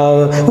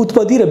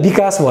उत्पत्ति र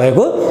विकास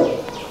भएको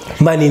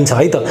मानिन्छ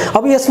है त।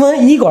 अब यसमा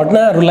यी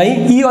घटनाहरूलाई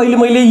अहिले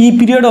मैले यी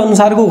पिरियड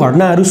अनुसारको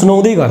घटनाहरू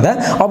सुनाउँदै गर्दा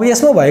अब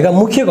यसमा भएका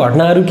मुख्य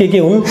घटनाहरू के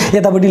हुन्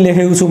यतापट्टि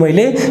लेखेको छु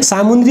मैले।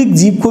 सामुद्रिक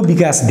जीवको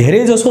विकास,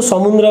 धेरै जसो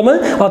समुद्रमा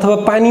अथवा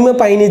पानीमा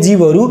पाइने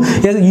जीवहरू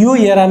यो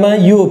एरामा,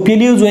 यो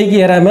पेलियोजोइक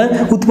एरामा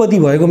उत्पत्ति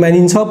भएको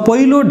मानिन्छ।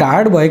 पहिलो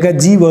ढाड भएका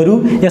जीवहरू,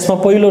 यसमा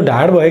पहिलो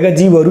ढाड भएका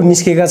जीवहरू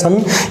निस्केका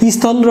छन्।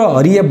 स्थल र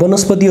हरिया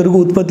वनस्पतिहरूको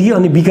उत्पत्ति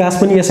अनि विकास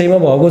पनि यसैमा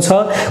भएको छ।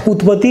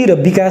 उत्पत्ति र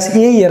विकास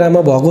यही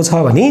एरामा भएको छ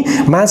भने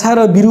माछा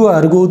र बिरुवा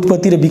हरूको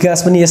उत्पत्ति र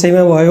विकास पनि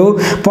यसैमा भयो।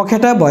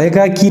 पखेटा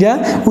भएका किरा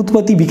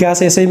उत्पत्ति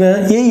विकास यसैमा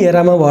यही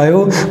एरामा भयो।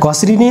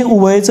 घस्रिने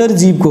उभयचर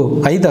जीवको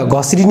है त,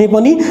 घस्रिने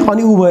पनि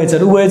अनि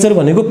उभयचर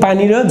भनेको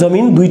पानी र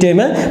जमिन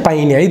दुईटैमा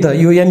पाइने है त,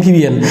 यो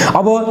एम्फिबियन।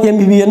 अब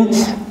एम्फिबियन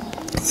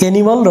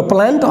एनिमल र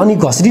प्लान्ट अनि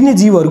घस्रिने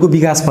जीवहरूको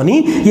विकास पनि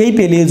यही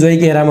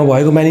पेलियोजोइक एरामा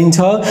भएको मानिन्छ।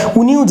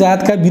 उनिउ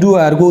जातका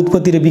बिरुवाहरूको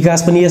उत्पत्ति र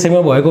विकास पनि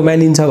यसैमा भएको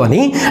मानिन्छ भने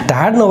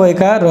ढाड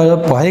नभएका र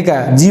भएका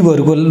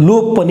जीवहरूको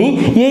लोप पनि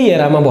यही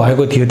एरामा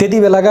भएको थियो। त्यति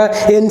बेलाका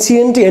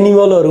एन्सियन्ट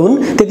एनिमलहरू हुन्,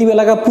 त्यति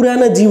बेलाका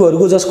पुराना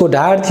जीवहरूको जसको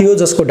ढाड थियो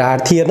जसको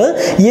ढाड थिएन,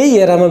 यही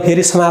एरामा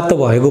फेरि समाप्त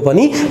भएको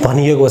पनि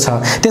भनिएको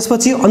छ।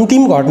 त्यसपछि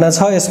अन्तिम घटना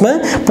छ यसमा,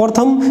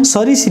 प्रथम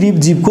सरीसृप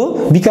जीवको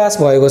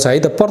विकास भएको छ है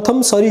त।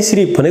 प्रथम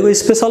सरीसृप भनेको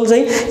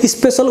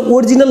स्पेशल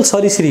ओरिजिनल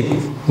सरीसृप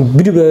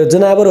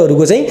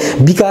जनावरहरूको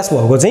चाहिँ विकास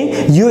भएको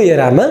चाहिँ यो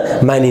एरामा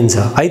मानिन्छ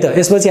है त।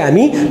 यसपछि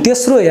हामी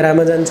तेस्रो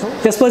एरामा जान्छौँ।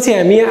 यसपछि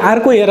हामी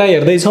अर्को एरा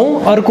हेर्दैछौँ।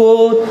 अर्को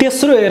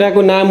तेस्रो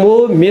एराको नाम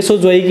हो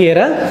मेसोजोइक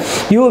एरा।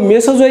 यो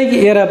मेसोजोइक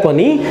एरा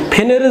पनि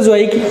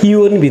फेनेरोजोइक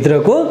इओन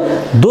भित्रको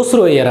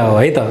दोस्रो एरा हो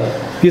है त।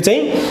 यो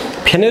चाहिँ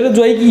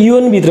फेनेरोजोइक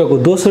इओन भित्रको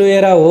दोस्रो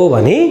एरा हो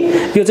भने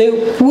यो चाहिँ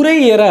पुरै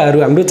एराहरू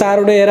हाम्रो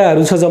 4वटा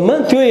एराहरू छ जम्मा,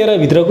 त्यो एरा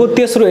भित्रको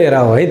तेस्रो एरा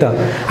हो है त।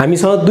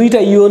 हामीसँग 2टा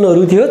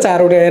इओनहरू थियो,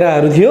 4वटा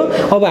एराहरू थियो।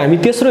 अब हामी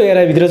तेस्रो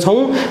एरा भित्र छौँ,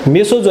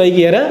 मेसोजोइक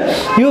एरा।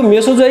 यो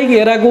मेसोजोइक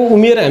एराको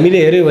उमेर हामीले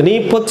हेर्यो भने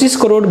 25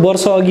 करोड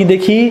वर्ष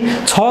अघिदेखि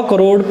 6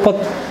 करोड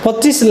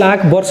 25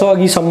 लाख वर्ष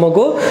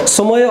अघिसम्मको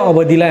समय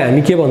अवधिलाई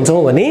हामी के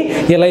भन्छौँ भने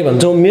यसलाई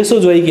भन्छौँ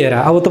मेसोजोइक एरा।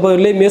 अब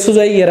तपाईहरुले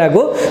मेसोजोइक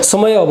एराको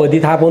समय अवधि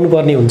थाहा पाउनु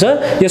पर्ने हुन्छ।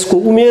 यसको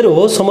उमेर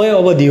हो, समय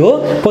अवधि हो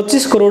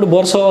 25 करोड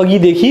वर्ष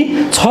अघिदेखि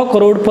 6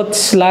 करोड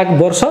 25 लाख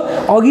वर्ष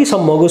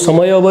अघिसम्मको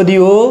समय अवधि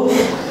हो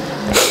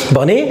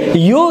भने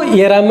यो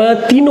एरामा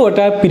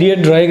 3वटा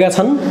पिरियड रहेका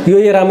छन्। यो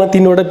एरामा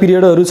 3वटा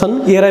पिरियडहरू छन्।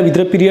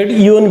 एराभित्र पिरियड,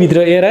 इओन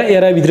भित्र एरा,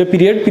 एराभित्र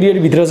पिरियड,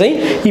 पिरियडभित्र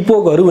चाहिँ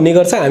इपोकहरू हुने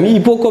गर्छ। हामी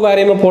इपोकको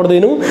बारेमा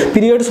पढ्दैनौँ,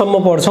 पिरियडसम्म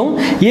पढ्छौँ।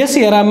 यस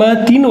एरामा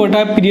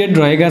 3वटा पिरियड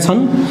रहेका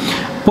छन्।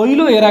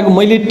 पहिलो एराको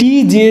मैले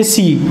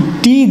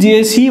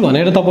टीजेसी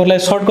भनेर तपाईहरुलाई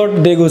सर्टकट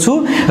दिएको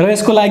छु र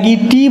यसको लागि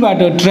टी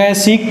बाट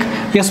ट्रासिक,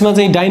 यसमा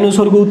चाहिँ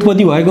डाइनोसरको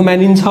उत्पत्ति भएको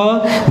मानिन्छ।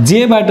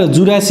 जे बाट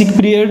जुरासिक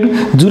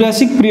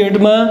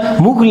पिरियडमा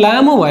मुख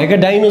लामो भएका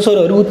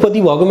डाइनोसरहरू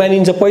उत्पत्ति भएको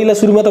मानिन्छ। पहिला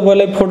सुरुमा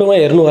तपाईहरुलाई फोटोमा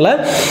हेर्नु होला,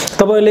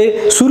 तपाईले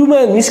सुरुमा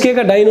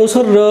निस्केका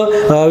डाइनोसर र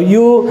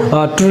यो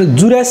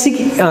जुरासिक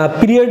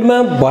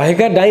पिरियडमा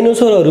भएका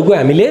डाइनोसरहरूको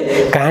हामीले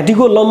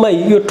घाँटीको लम्बाइ,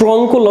 यो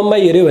ट्रङ्कको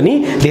लम्बाइ हेर्यो भने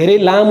धेरै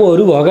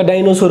लामोहरू भएका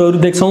डाइनोसरहरू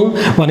देख्छौं।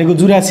 भनेको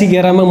जुरासिक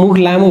एरामा मुख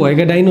लामो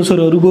भएका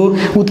डाइनोसरहरूको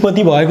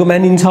उत्पत्ति भएको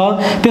मानिन्छ।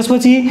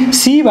 त्यसपछि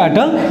सी बाट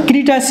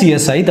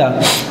क्रिटासियस है त,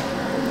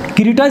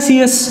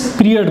 क्रिटासियस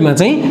पिरियडमा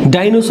चाहिँ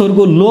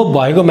डाइनोसरको लोप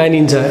भएको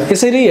मानिन्छ।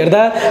 यसरी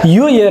हेर्दा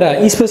यो एरा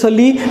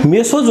स्पेशली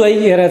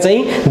मेसोजोइक एरा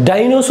चाहिँ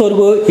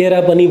डाइनोसरको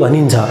एरा पनि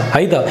भनिन्छ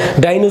है त।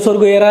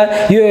 डाइनोसरको एरा,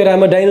 यो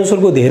एरामा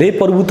डाइनोसरको धेरै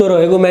प्रभुत्व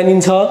रहेको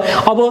मानिन्छ।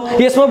 अब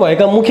यसमा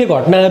भएका मुख्य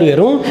घटनाहरू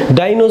हेरौं।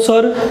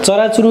 डाइनोसर,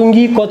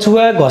 चराचुरुङ्गी,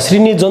 कछुवा,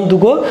 घस्रिने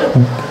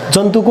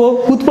जन्तुको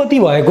उत्पत्ति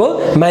भएको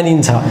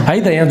मानिन्छ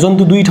है त। यहाँ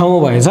जन्तु दुई ठाउँमा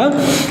भएछ।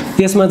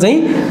 यसमा चाहिँ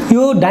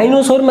यो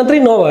डाइनोसर मात्रै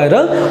नभएर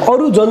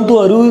अरु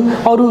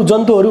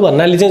जन्तुहरू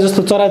भन्नाले चाहिँ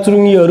जस्तो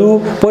चराचुरुङ्गीहरू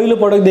पहिलो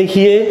पटक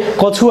देखिए,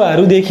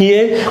 कछुवाहरू देखिए।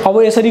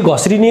 अब यसरी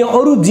घस्रिने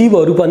अरु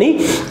जीवहरू पनि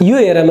यो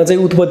एरामा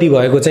चाहिँ उत्पत्ति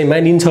भएको चाहिँ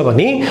मानिन्छ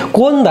भने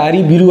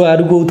कोनधारी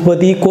बिरुवाहरूको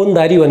उत्पत्ति,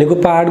 कोनधारी भनेको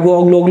पहाडको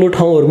अग्लो अग्लो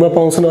ठाउँहरूमा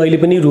पाउँछन् अहिले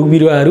पनि रुख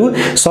बिरुवाहरू,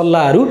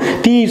 सल्लाहरू,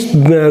 ती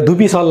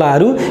धुपी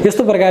सल्लाहरू,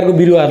 यस्तो प्रकारको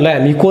बिरुवाहरूलाई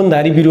हामी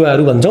कोनधारी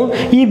बिरुवाहरू भन्छौं।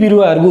 यी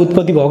बिरुवाहरूको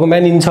उत्पत्ति भएको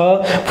मानिन्छ।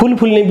 फूल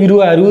फुल्ने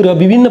बिरुवाहरू र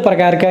विभिन्न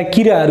प्रकारका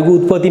किराहरूको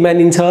उत्पत्ति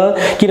मानिन्छ,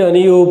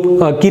 किनभने यो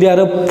किरा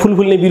र फूल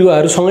फुल्ने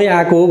बिरुवाहरू सँगै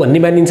आएको हो भन्ने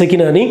मानिन्छ।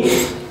 किनभने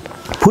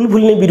फूल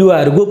फुल्ने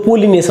बिरुवाहरूको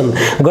पोलिनेसन,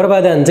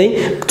 गर्भाधान चाहिँ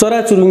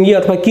चराचुरुङ्गी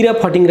अथवा किरा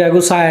फटिङ्ग्राको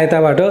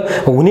सहायताबाट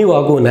हुने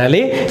भएको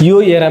हुनाले यो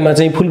एरामा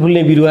चाहिँ फूल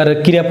फुल्ने बिरुवा र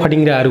किरा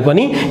फटिङ्ग्राहरू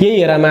पनि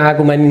यही एरामा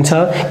आएको मानिन्छ।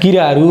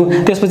 किराहरू,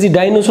 त्यसपछि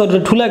डाइनोसर र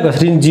ठूला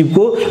घस्रिने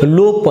जीवको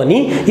लोप पनि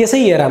यसै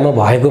एरामा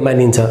भएको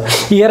मानिन्छ।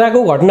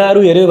 एराको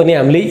घटनाहरू हेर्यो भने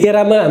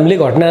हामीले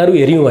घटनाहरू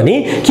हेर्यौं भने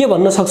के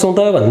भन्न सक्छौं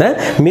त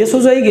भन्दा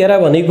मेसोजोइक एरा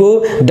भनेको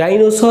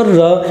डाइनोसर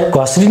र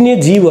घस्रिने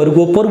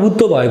जीवहरूको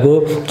प्रभुत्व भएको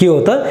के हो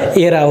त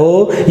एरा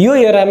हो। यो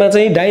एरामा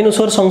चाहिँ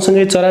डाइनोसर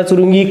सँगसँगै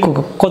चराचुरुङ्गी,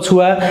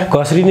 कछुवा,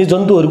 घस्रिने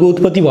जन्तुहरूको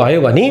उत्पत्ति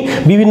भयो भने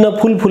विभिन्न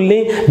फूल फुल्ने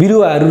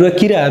बिरुवाहरू र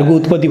किराहरूको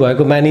उत्पत्ति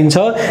भएको मानिन्छ।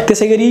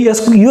 त्यसैगरी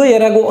यो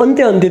एराको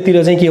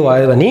अन्त्यतिर चाहिँ के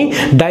भयो भने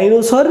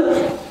डाइनोसर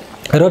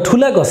र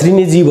ठूला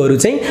घस्रिने जीवहरू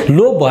चाहिँ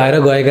लोप भएर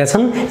गएका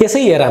छन्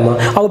यसै एरामा।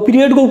 अब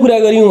पिरियडको कुरा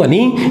गर्यौं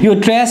भने यो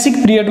ट्रासिक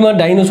पिरियडमा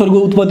डाइनोसरको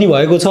उत्पत्ति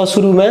भएको छ।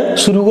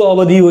 सुरुको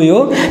अवधि हो यो।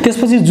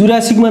 त्यसपछि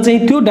जुरासिकमा चाहिँ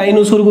त्यो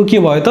डाइनोसरको के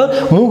भयो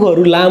त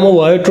मुखहरू लामो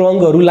भयो,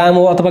 ट्रङ्कहरू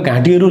लामो अथवा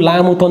घाँटीहरू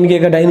लामो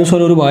तन्किएका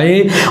डाइनोसरहरू भए।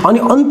 अनि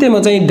अन्त्यमा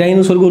चाहिँ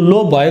डाइनोसरको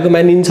लोप भएको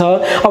मानिन्छ।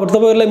 अब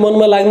तपाईहरुलाई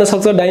मनमा लाग्न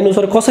सक्छ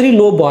डाइनोसर कसरी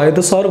लोप भयो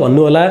त सर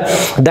भन्नु होला।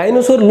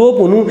 डाइनोसर लोप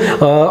हुनु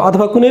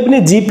अथवा कुनै पनि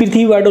जीव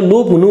पृथ्वीबाट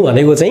लोप हुनु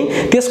भनेको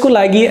चाहिँ त्यसको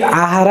लागि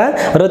आहारा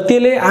र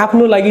त्यसले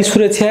आफ्नो लागि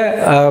सुरक्षा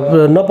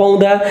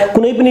नपाउँदा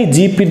कुनै पनि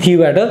जीव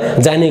पृथ्वीबाट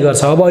जाने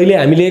गर्छ। अब अहिले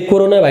हामीले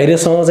कोरोना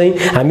भाइरससँग चाहिँ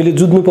हामीले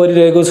जुझ्नु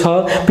परिरहेको छ।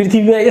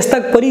 पृथ्वीमा यस्ता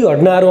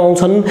परिघटनाहरू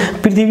आउँछन्।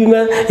 पृथ्वीमा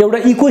एउटा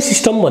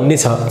इकोसिस्टम भन्ने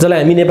छ जसलाई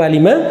हामी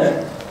नेपालीमा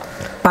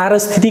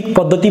पारिस्थितिक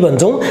पद्धति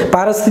भन्छौं।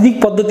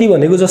 पारिस्थितिक पद्धति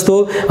भनेको जस्तो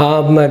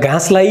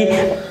घाँसलाई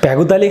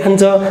भ्यागुताले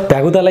खान्छ,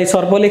 भ्यागुतालाई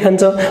सर्पले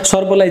खान्छ,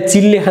 सर्पलाई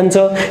चिलले खान्छ,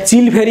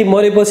 चिल फेरि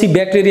मरेपछि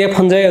ब्याक्टेरिया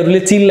फन्जाइहरूले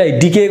चिललाई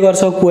डिके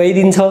गर्छ,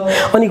 कुहाइदिन्छ।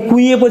 अनि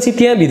कुहिएपछि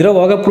त्यहाँ भित्र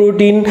भएका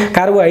प्रोटिन,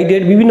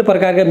 कार्बोहाइड्रेट, विभिन्न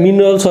प्रकारका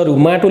मिनरल्सहरू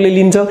माटोले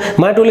लिन्छ,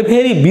 माटोले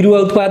फेरि बिरुवा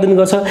उत्पादन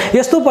गर्छ।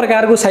 यस्तो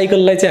प्रकारको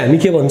साइकललाई चाहिँ हामी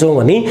के भन्छौं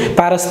भने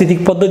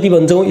पारिस्थितिक पद्धति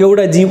भन्छौं।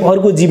 एउटा जीव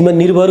अर्को जीवमा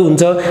निर्भर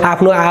हुन्छ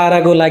आफ्नो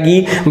आहाराको लागि।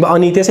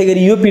 अनि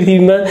त्यसैगरी यो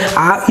पृथ्वीमा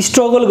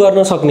स्ट्रगल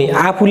गर्न सक्ने,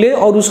 आफूले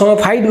अरूसँग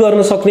फाइट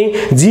गर्न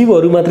सक्ने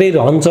जीवहरू मात्रै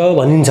रहन्छ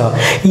भनिन्छ।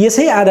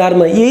 यसै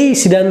आधारमा, यही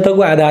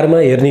सिद्धान्तको आधारमा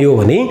हेर्ने हो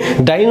भने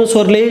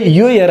डाइनोसरले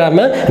यो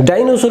एरामा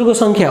डाइनोसरको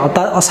संख्या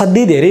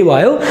असाध्यै धेरै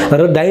भयो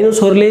र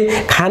डाइनोसरले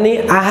खाने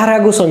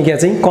आहाराको संख्या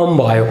चाहिँ कम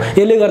भयो।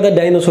 यसले गर्दा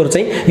डाइनोसर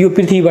चाहिँ यो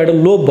पृथ्वीबाट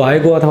लोप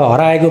भएको अथवा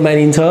हराएको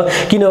मानिन्छ।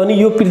 किनभने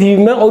यो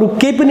पृथ्वीमा अरू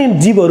केही पनि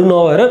जीवहरू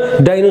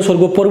नभएर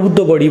डाइनोसरको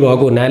प्रभुत्व बढी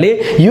भएको हुनाले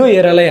यो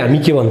एरालाई हामी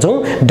के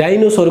भन्छौं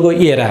डाइनोसरको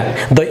era,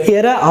 the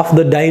era of the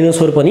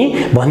dinosaur पनि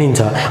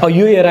भनिन्छ। अब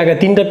यो एराका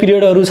तीनटा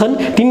पिरियडहरू छन्।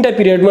 तीनटा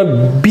पिरियडमा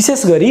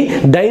विशेष गरी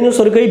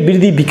डाइनोसरकै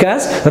वृद्धि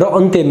विकास र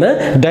अन्त्यमा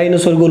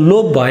डाइनोसरको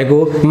लोप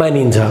भएको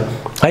मानिन्छ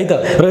है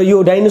त। र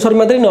यो डाइनोसर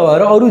मात्रै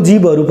नभएर अरू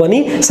जीवहरू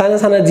पनि, साना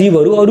साना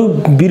जीवहरू, अरू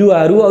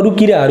बिरुवाहरू, अरू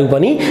किराहरू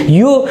पनि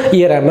यो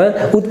एरामा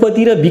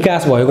उत्पत्ति र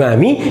विकास भएको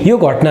हामी यो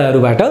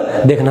घटनाहरूबाट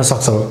देख्न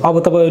सक्छौं।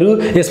 अब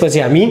तपाईहरु यसपछि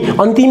हामी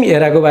अन्तिम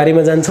एराको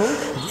बारेमा जान्छौं।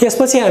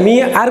 यसपछि हामी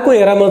अर्को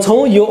एरामा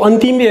छौं। यो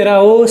अन्तिम एरा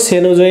हो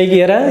सेनोजोइक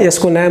एरा।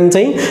 यसको नाम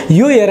चाहिँ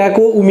यो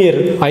एराको उमेर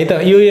है त,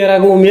 यो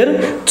एराको उमेर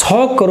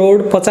 6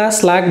 करोड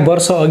 50 लाख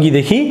वर्ष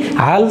अघिदेखि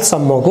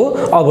हालसम्मको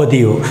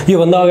अवधि हो। यो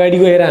भन्दा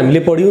अगाडिको एरा हामीले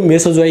पढ्यौं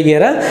मेसोजोइक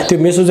एरा। त्यो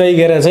मेसोजोइक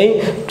एरा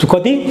चाहिँ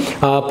कति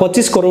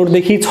 25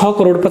 करोडदेखि 6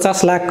 करोड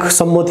 50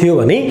 लाखसम्म थियो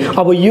भने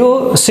अब यो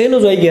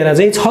सेनोजोइक एरा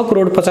चाहिँ 6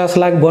 करोड 50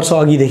 लाख वर्ष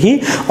अघिदेखि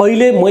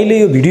अहिले मैले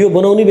यो भिडियो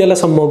बनाउने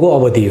बेलासम्मको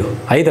अवधि हो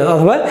है त।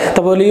 अथवा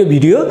तपाईले यो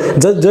भिडियो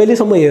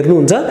जहिलेसम्म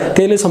हेर्नुहुन्छ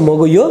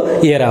त्यसलेसम्मको यो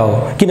एरा हो,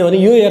 किनभने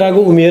यो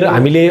एराको उमेर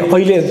हामीले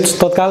अहिले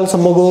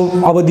तत्कालसम्मको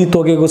अवधि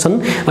तोकेको छन्।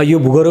 यो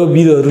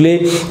भूगर्भविदहरूले,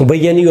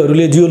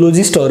 वैज्ञानिकहरूले,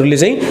 जियोलोजिस्टहरूले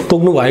चाहिँ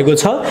तोक्नु भएको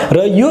छ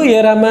र यो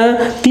एरामा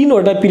 3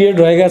 वटा पिरियड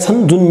रहेका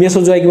छन्, जुन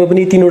मेसोजोइकमा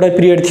पनि 3 वटा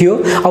पिरियड थियो।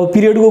 अब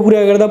पिरियडको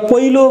कुरा गर्दा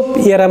पहिलो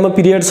एरामा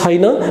पिरियड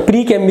छैन,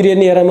 प्री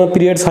क्याम्ब्रियन एरामा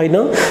पिरियड छैन।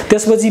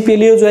 त्यसपछि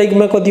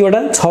पेलियोजोइकमा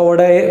कतिवटा 6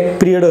 वटा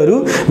पिरियडहरू,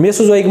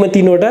 मेसोजोइकमा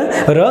 3 वटा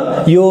र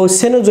यो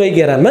सेनोजोइक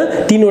एरामा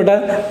 3 वटा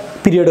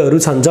पिरियडहरू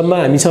छन्। जम्मा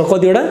हामीसँग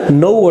कतिवटा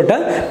 9 वटा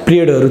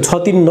पिरियडहरू, 6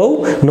 3 9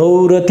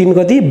 9 र 3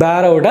 कति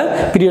 12 वटा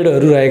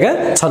पिरियडहरू रहेका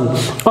छन्।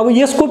 अब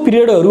यसको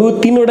पिरियडहरू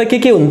 3 वटा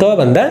के हुन् त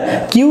भन्दा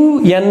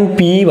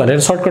क्युएनपी भनेर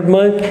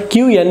सर्टकटमा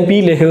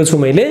क्युएनपी लेखेको छु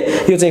मैले।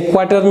 यो चाहिँ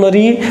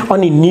क्वाटर्नरी,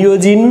 अनि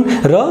नियोजिन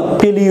र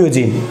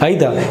पेलियोजिन है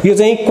त। यो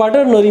चाहिँ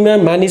क्वाटर्नरीमा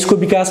मानिसको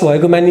विकास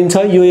भएको मानिन्छ,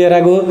 यो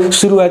एराको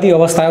सुरुवाती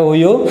अवस्था हो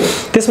यो।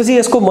 त्यसपछि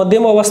यसको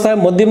मध्यम अवस्था,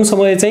 मध्यम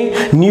समय चाहिँ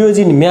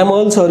नियोजिन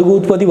म्यामल्सहरूको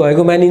उत्पत्ति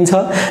भएको मानिन्छ।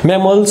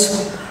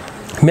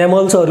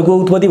 म्यामल्सहरूको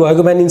उत्पत्ति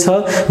भएको मानिन्छ,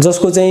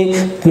 जसको चाहिँ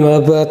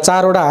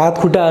 4 वटा हात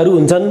खुट्टाहरू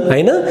हुन्छन्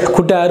हैन,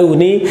 खुट्टाहरू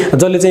हुने,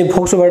 जसले चाहिँ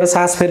फोक्सोबाट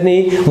सास फेर्ने,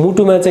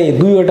 मुटुमा चाहिँ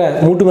 2 वटा,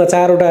 मुटुमा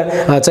 4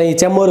 वटा चाहिँ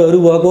च्याम्बरहरू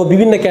भएको,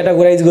 विभिन्न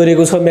क्याटेगोराइज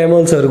गरेको छ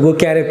म्यामल्सहरूको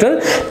क्यारेक्टर।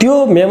 त्यो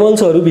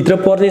म्यामल्सहरू भित्र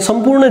पर्ने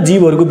सम्पूर्ण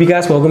जीवहरूको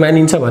विकास भएको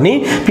मानिन्छ भने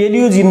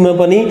पेलियोजिनमा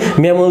पनि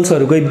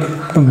म्यामल्सहरूको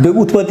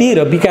उत्पत्ति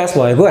र विकास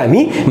भएको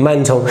हामी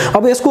मान्छौं।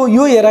 अब यसको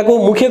यो एराको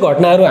मुख्य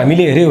घटनाहरू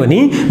हामीले हेर्यौं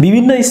भने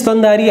विभिन्न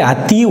स्तनधारी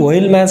हात्ती,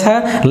 व्हेल माछा,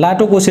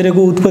 लाटो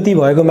कोसेरोको उत्पत्ति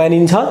भएको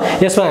मानिन्छ।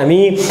 यसमा हामी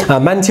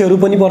मान्छेहरू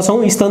पनि पर्छौं,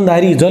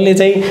 स्तनधारी जसले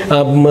चाहिँ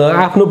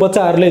आफ्नो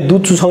बच्चाहरूलाई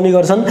दूध चुसाउने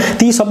गर्छन्,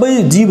 ती सबै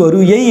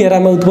जीवहरू यही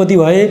एरामा उत्पत्ति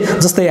भए।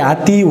 जस्तै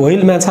हात्ती,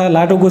 व्हेल माछा,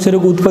 लाटो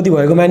कोसेरोको उत्पत्ति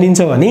भएको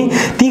मानिन्छ भने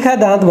तीखा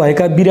दाँत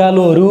भएका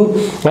बिरालोहरू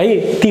है,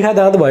 तीखा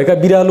दाँत भएका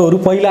बिरालोहरू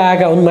पहिला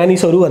आएका हुन्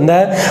मानिसहरू भन्दा।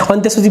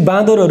 अनि त्यसपछि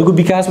बाँदरहरूको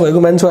विकास भएको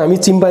मान्छौं हामी,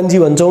 चिम्पान्जी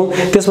भन्छौं।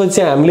 त्यसपछि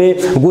चाहिँ हामीले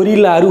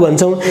गोरिल्लाहरू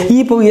भन्छौं।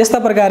 यी यस्ता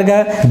प्रकारका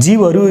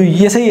जीवहरू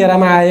यसै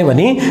एरामा आए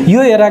भने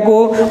यो एराको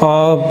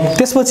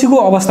त्यसपछिको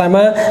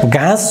अवस्थामा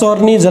घाँस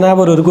चर्ने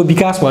जनावरहरूको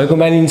विकास भएको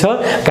मानिन्छ।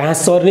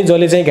 घाँस चर्ने,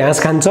 जसले चाहिँ घाँस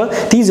खान्छ,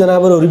 ती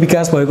जनावरहरू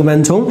विकास भएको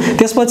मान्छौं।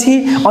 त्यसपछि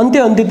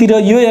अन्त्य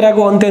यो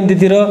एराको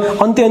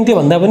अन्त्य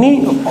भन्दा पनि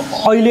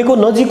अहिलेको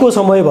नजिकको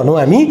समय भनौं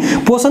हामी,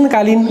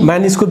 पोषणकालीन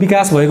मानिसको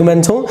विकास भएको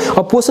मान्छौं।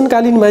 अब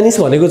पोषणकालीन मानिस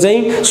भनेको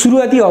चाहिँ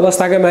सुरुवाती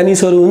अवस्थाका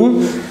मानिसहरू हुन्,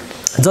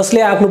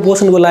 जसले आफ्नो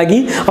पोषणको लागि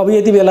अब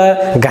यति बेला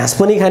घाँस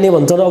पनि खाने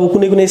भन्छन्। अब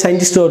कुनै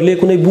साइन्टिस्टहरूले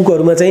कुनै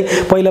बुकहरुमा चाहिँ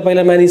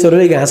पहिला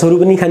मानिसहरूले घाँसहरू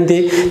पनि खान्थे।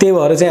 त्यही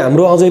भएर चाहिँ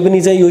हाम्रो अझै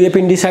पनि चाहिँ यो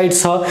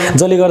एपेन्डिसाइट्स छ,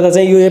 जसले गर्दा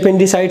चाहिँ यो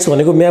एपेन्डिसाइट्स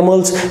भनेको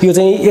म्यामल्स, यो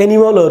चाहिँ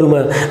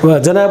एनिमलहरुमा,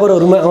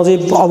 जानवरहरुमा अझै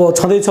अब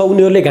छँदै छ।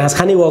 उनीहरूले घाँस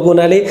खाने भएको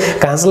हुनाले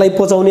घाँसलाई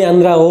पचाउने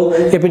आन्द्रा हो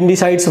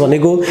एपेन्डिसाइट्स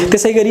भनेको।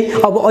 त्यसैगरी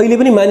अब अहिले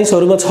पनि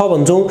मानिसहरुमा छ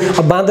भन्छौं।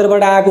 अब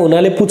बाँदरबाट आएको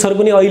हुनाले पुच्छर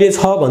पनि अहिले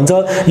छ भन्छ।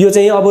 यो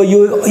चाहिँ अब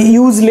यो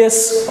युजलेस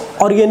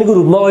अर्ग्यानको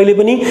रूपमा अहिले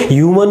पनि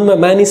ह्युमनमा,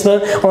 मानिसमा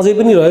अझै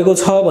पनि रहेको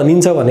छ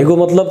भनिन्छ। भनेको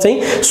मतलब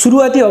चाहिँ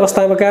सुरुवाती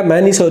अवस्थाका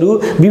मानिसहरू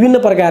विभिन्न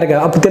प्रकारका,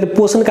 अब त्यसले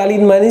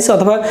पोषणकालीन मानिस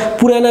अथवा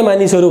पुराना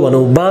मानिसहरू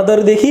भनौं,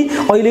 बाँदरदेखि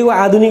अहिलेको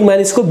आधुनिक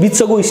मानिसको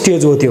बिचको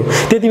स्टेज हो त्यो।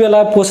 त्यति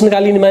बेला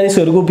पोषणकालीन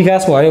मानिसहरूको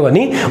विकास भयो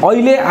भने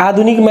अहिले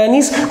आधुनिक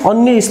मानिस,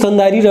 अन्य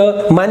स्तनधारी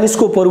र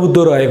मानिसको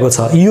प्रभुत्व रहेको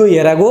छ। यो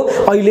हेराको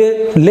अहिले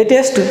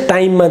लेटेस्ट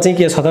टाइममा चाहिँ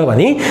के छ त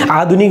भने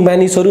आधुनिक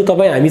मानिसहरू,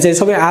 तपाई हामी चाहिँ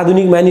सबै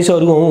आधुनिक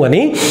मानिसहरू हौं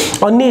भने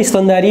अन्य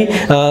स्तनधारी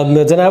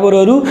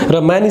जनावरहरू र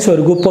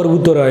मानिसहरूको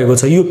प्रभुत्व रहेको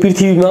छ। यो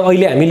पृथ्वीमा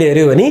अहिले हामीले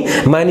हेर्यौं भने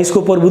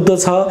मानिसको प्रभुत्व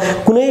छ।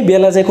 कुनै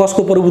बेला चाहिँ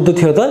कसको प्रभुत्व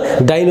थियो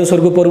त?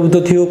 डाइनोसरको प्रभुत्व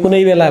थियो।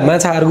 कुनै बेला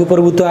माछाहरूको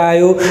प्रभुत्व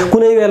आयो।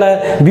 कुनै बेला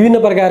विभिन्न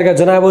प्रकारका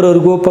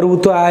जनावरहरूको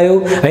प्रभुत्व आयो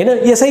हैन।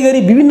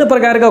 यसैगरी विभिन्न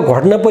प्रकारका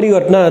घटना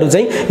परिघटनाहरू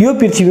चाहिँ यो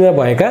पृथ्वीमा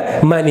भएका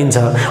मानिन्छ।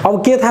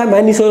 अब के थाहा,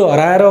 मानिसहरू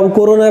हराएर अब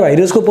कोरोना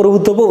भाइरसको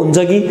प्रभुत्व पो हुन्छ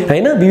कि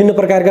हैन। विभिन्न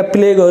प्रकारका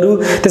प्लेगहरू,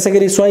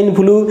 त्यसैगरी स्वाइन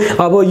फ्लू,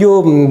 अब यो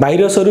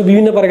भाइरसहरू,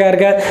 विभिन्न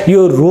प्रकारका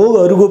यो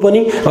रोगहरूको पनि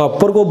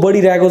प्रकोप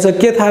बढिरहेको छ।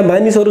 के थाहा,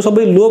 मानिसहरू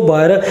सबै लोभ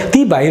भएर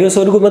ती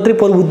भाइरसहरूको मात्रै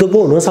प्रभुत्व पो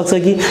हुन सक्छ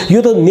कि?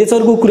 यो त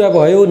नेचरको कुरा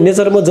भयो।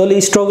 नेचरमा जसले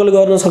स्ट्रगल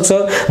गर्न सक्छ,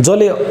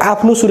 जसले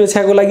आफ्नो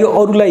सुरक्षाको लागि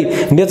अरूलाई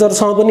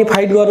नेचरसँग पनि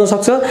फाइट गर्न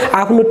सक्छ,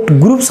 आफ्नो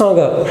ग्रुपसँग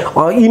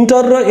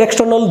इन्टर र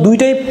एक्सटर्नल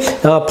दुईटै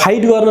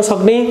फाइट गर्न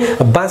सक्ने,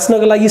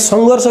 बाँच्नका लागि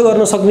सङ्घर्ष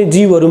गर्न सक्ने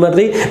जीवहरू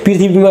मात्रै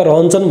पृथ्वीमा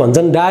रहन्छन्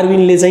भन्छन्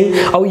डार्विनले चाहिँ।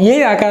 अब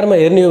यही आकारमा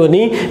हेर्ने हो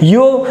भने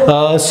यो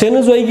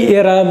सेनोजोइक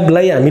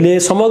एरालाई हामीले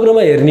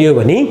समग्रमा हेर्ने हो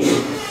भने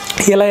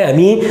यसलाई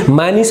हामी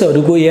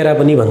मानिसहरूको एरा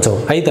पनि भन्छौं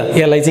है त।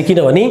 यसलाई चाहिँ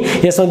किनभने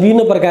यसमा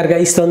विभिन्न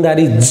प्रकारका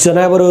स्तनधारी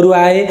जनावरहरू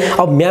आए।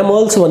 अब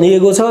म्यामल्स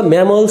भनिएको छ,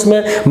 म्यामल्समा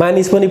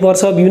मानिस पनि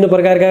पर्छ, विभिन्न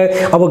प्रकारका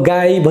अब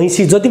गाई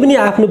भैँसी जति पनि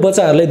आफ्नो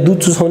बच्चाहरूलाई दूध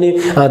चुसाउने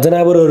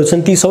जनावरहरू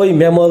छन् ती सबै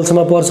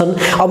म्यामल्समा पर्छन्।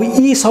 अब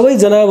यी सबै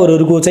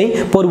जनावरहरूको चाहिँ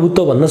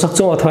प्रभुत्व भन्न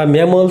सक्छौं अथवा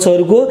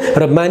म्यामल्सहरूको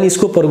र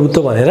मानिसको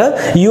प्रभुत्व भनेर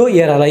यो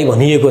एरालाई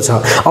भनिएको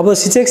छ। अब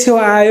शिक्षक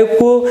सेवा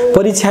आयोगको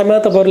परीक्षामा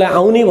तपाईहरुलाई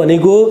आउने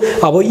भनेको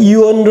अब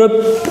युवन र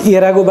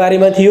एराको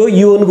बारेमा थियो।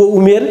 युवनको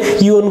उमेर,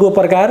 युवनको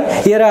प्रकार,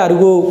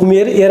 एराहरूको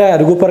उमेर,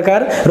 एराहरूको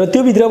प्रकार र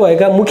त्यो भित्र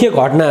भएका मुख्य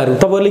घटनाहरू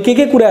तपाईहरुले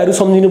के कुराहरू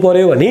सम्झिनु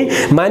पर्यो भने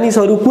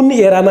मानिसहरू कुन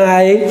एरामा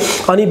आए,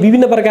 अनि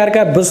विभिन्न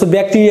प्रकारका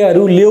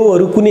ब्याक्टेरियाहरू,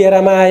 लेउहरू कुन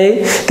एरामा आए।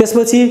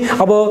 त्यसपछि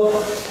अब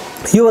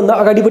यो भन्दा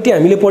अगाडिपट्टि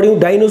हामीले पढ्यौं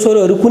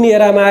डाइनोसरहरू कुन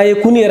एरामा आए,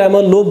 कुन एरामा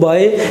लोप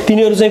भए,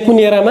 तिनीहरू चाहिँ कुन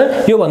एरामा,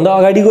 यो भन्दा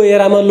अगाडिको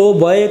एरामा लोप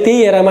भए,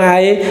 त्यही एरामा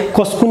आए,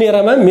 कुन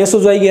एरामा,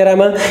 मेसोजोइक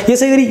एरामा।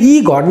 यसैगरी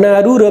यी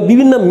घटनाहरू र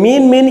विभिन्न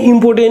मेन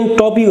इम्पोर्टेन्ट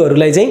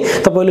टपिकहरूलाई चाहिँ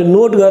तपाईले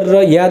नोट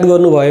गरेर याद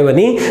गर्नुभयो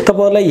भने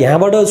तपाईहरुलाई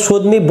यहाँबाट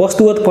सोध्ने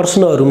वस्तुगत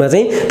प्रश्नहरूमा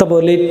चाहिँ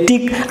तपाईहरुले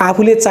टिक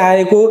आफूले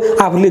चाहेको,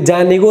 आफूले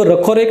जानेको र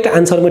करेक्ट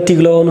आन्सरमा टिक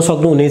लगाउन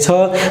सक्नुहुनेछ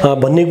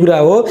भन्ने कुरा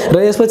हो।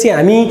 र यसपछि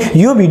हामी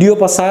यो भिडियो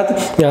पश्चात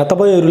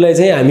तपाईहरुलाई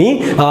चाहिँ हामी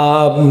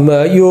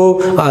यो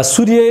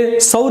सूर्य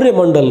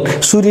सौर्यमण्डल,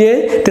 सूर्य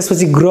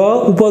त्यसपछि ग्रह,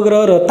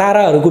 उपग्रह र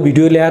ताराहरूको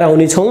भिडियो ल्याएर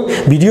आउने छौं।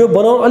 भिडियो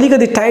बनाउन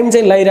अलिकति टाइम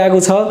चाहिँ लागिरहेको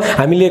छ।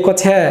 हामीले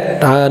कक्षा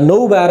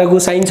 9-12 को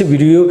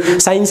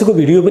साइन्सको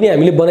भिडियो पनि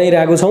हामीले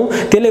बनाइरहेको छौं।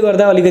 त्यसले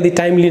गर्दा अलिकति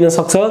टाइम लिन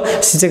सक्छ।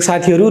 शिक्षक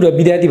साथीहरू र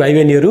विद्यार्थी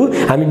भाइ-बहिनीहरू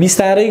हामी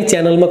बिस्तारै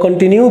च्यानलमा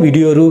कन्टिन्यू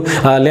भिडियोहरू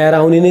ल्याएर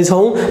आउने नै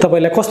छौं।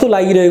 तपाईलाई कस्तो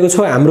लागिरहेको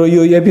छ हाम्रो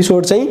यो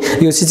एपिसोड चाहिँ?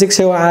 यो शिक्षक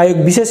सेवा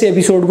आयोग विशेष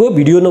एपिसोडको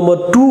भिडियो नम्बर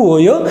 2 हो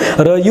यो।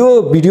 र यो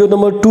भिडियो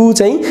नम्बर 2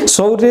 चाहिँ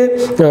सौर्य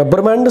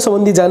ब्रह्माण्ड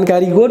सम्बन्धी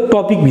जानकारीको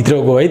टपिक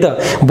भित्रको है त।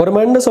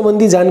 ब्रह्माण्ड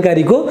सम्बन्धी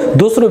जानकारीको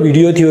दोस्रो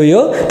भिडियो थियो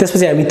यो।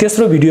 त्यसपछि हामी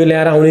तेस्रो भिडियो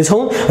ल्याएर आउने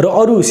छौं र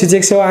अरु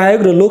शिक्षक सेवा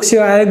आयोग र लोक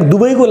सेवा आयोग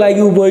दुवैको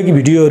लागि उपयोगी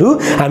भिडियोहरू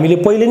हामीले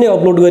पहिले नै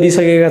अपलोड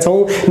गरिसकेका छौं।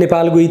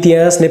 नेपालको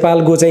इतिहास,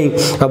 नेपालको चाहिँ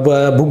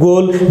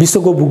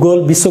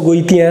भूगोल, विश्वको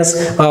इतिहास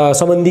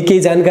सम्बन्धी केही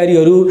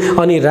जानकारीहरू,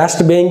 अनि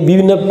राष्ट्र बैंक,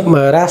 विभिन्न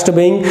राष्ट्र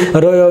बैंक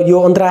र यो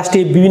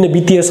अन्तर्राष्ट्रिय विभिन्न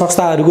वित्तीय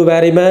संस्थाहरूको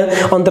बारेमा,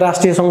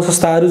 अन्तर्राष्ट्रिय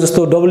संस्थाहरू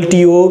जस्तो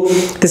WTO,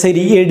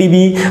 त्यसैले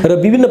एडीबी र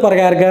विभिन्न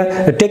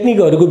प्रकारका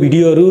टेक्निकहरूको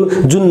भिडियोहरू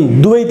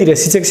जुन दुवैतिर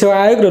शिक्षक सेवा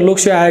आयोग र लोक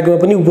सेवा आयोगमा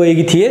पनि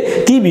उपयोगी थिए,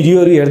 ती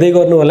भिडियोहरू हेर्दै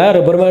गर्नु होला।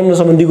 र ब्रह्माण्ड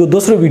सम्बन्धीको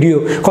दोस्रो भिडियो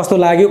कस्तो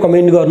लाग्यो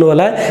कमेन्ट गर्नु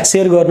होला,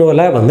 शेयर गर्नु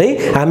होला भन्दै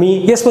हामी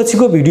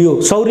यसपछिको भिडियो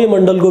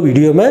सौर्यमण्डलको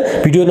भिडियोमा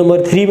भिडियो नम्बर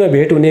 3 मा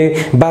भेट हुने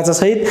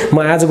बाचासहित म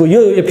आजको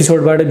यो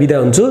एपिसोडबाट बिदा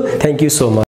हुन्छु। Thank you so much.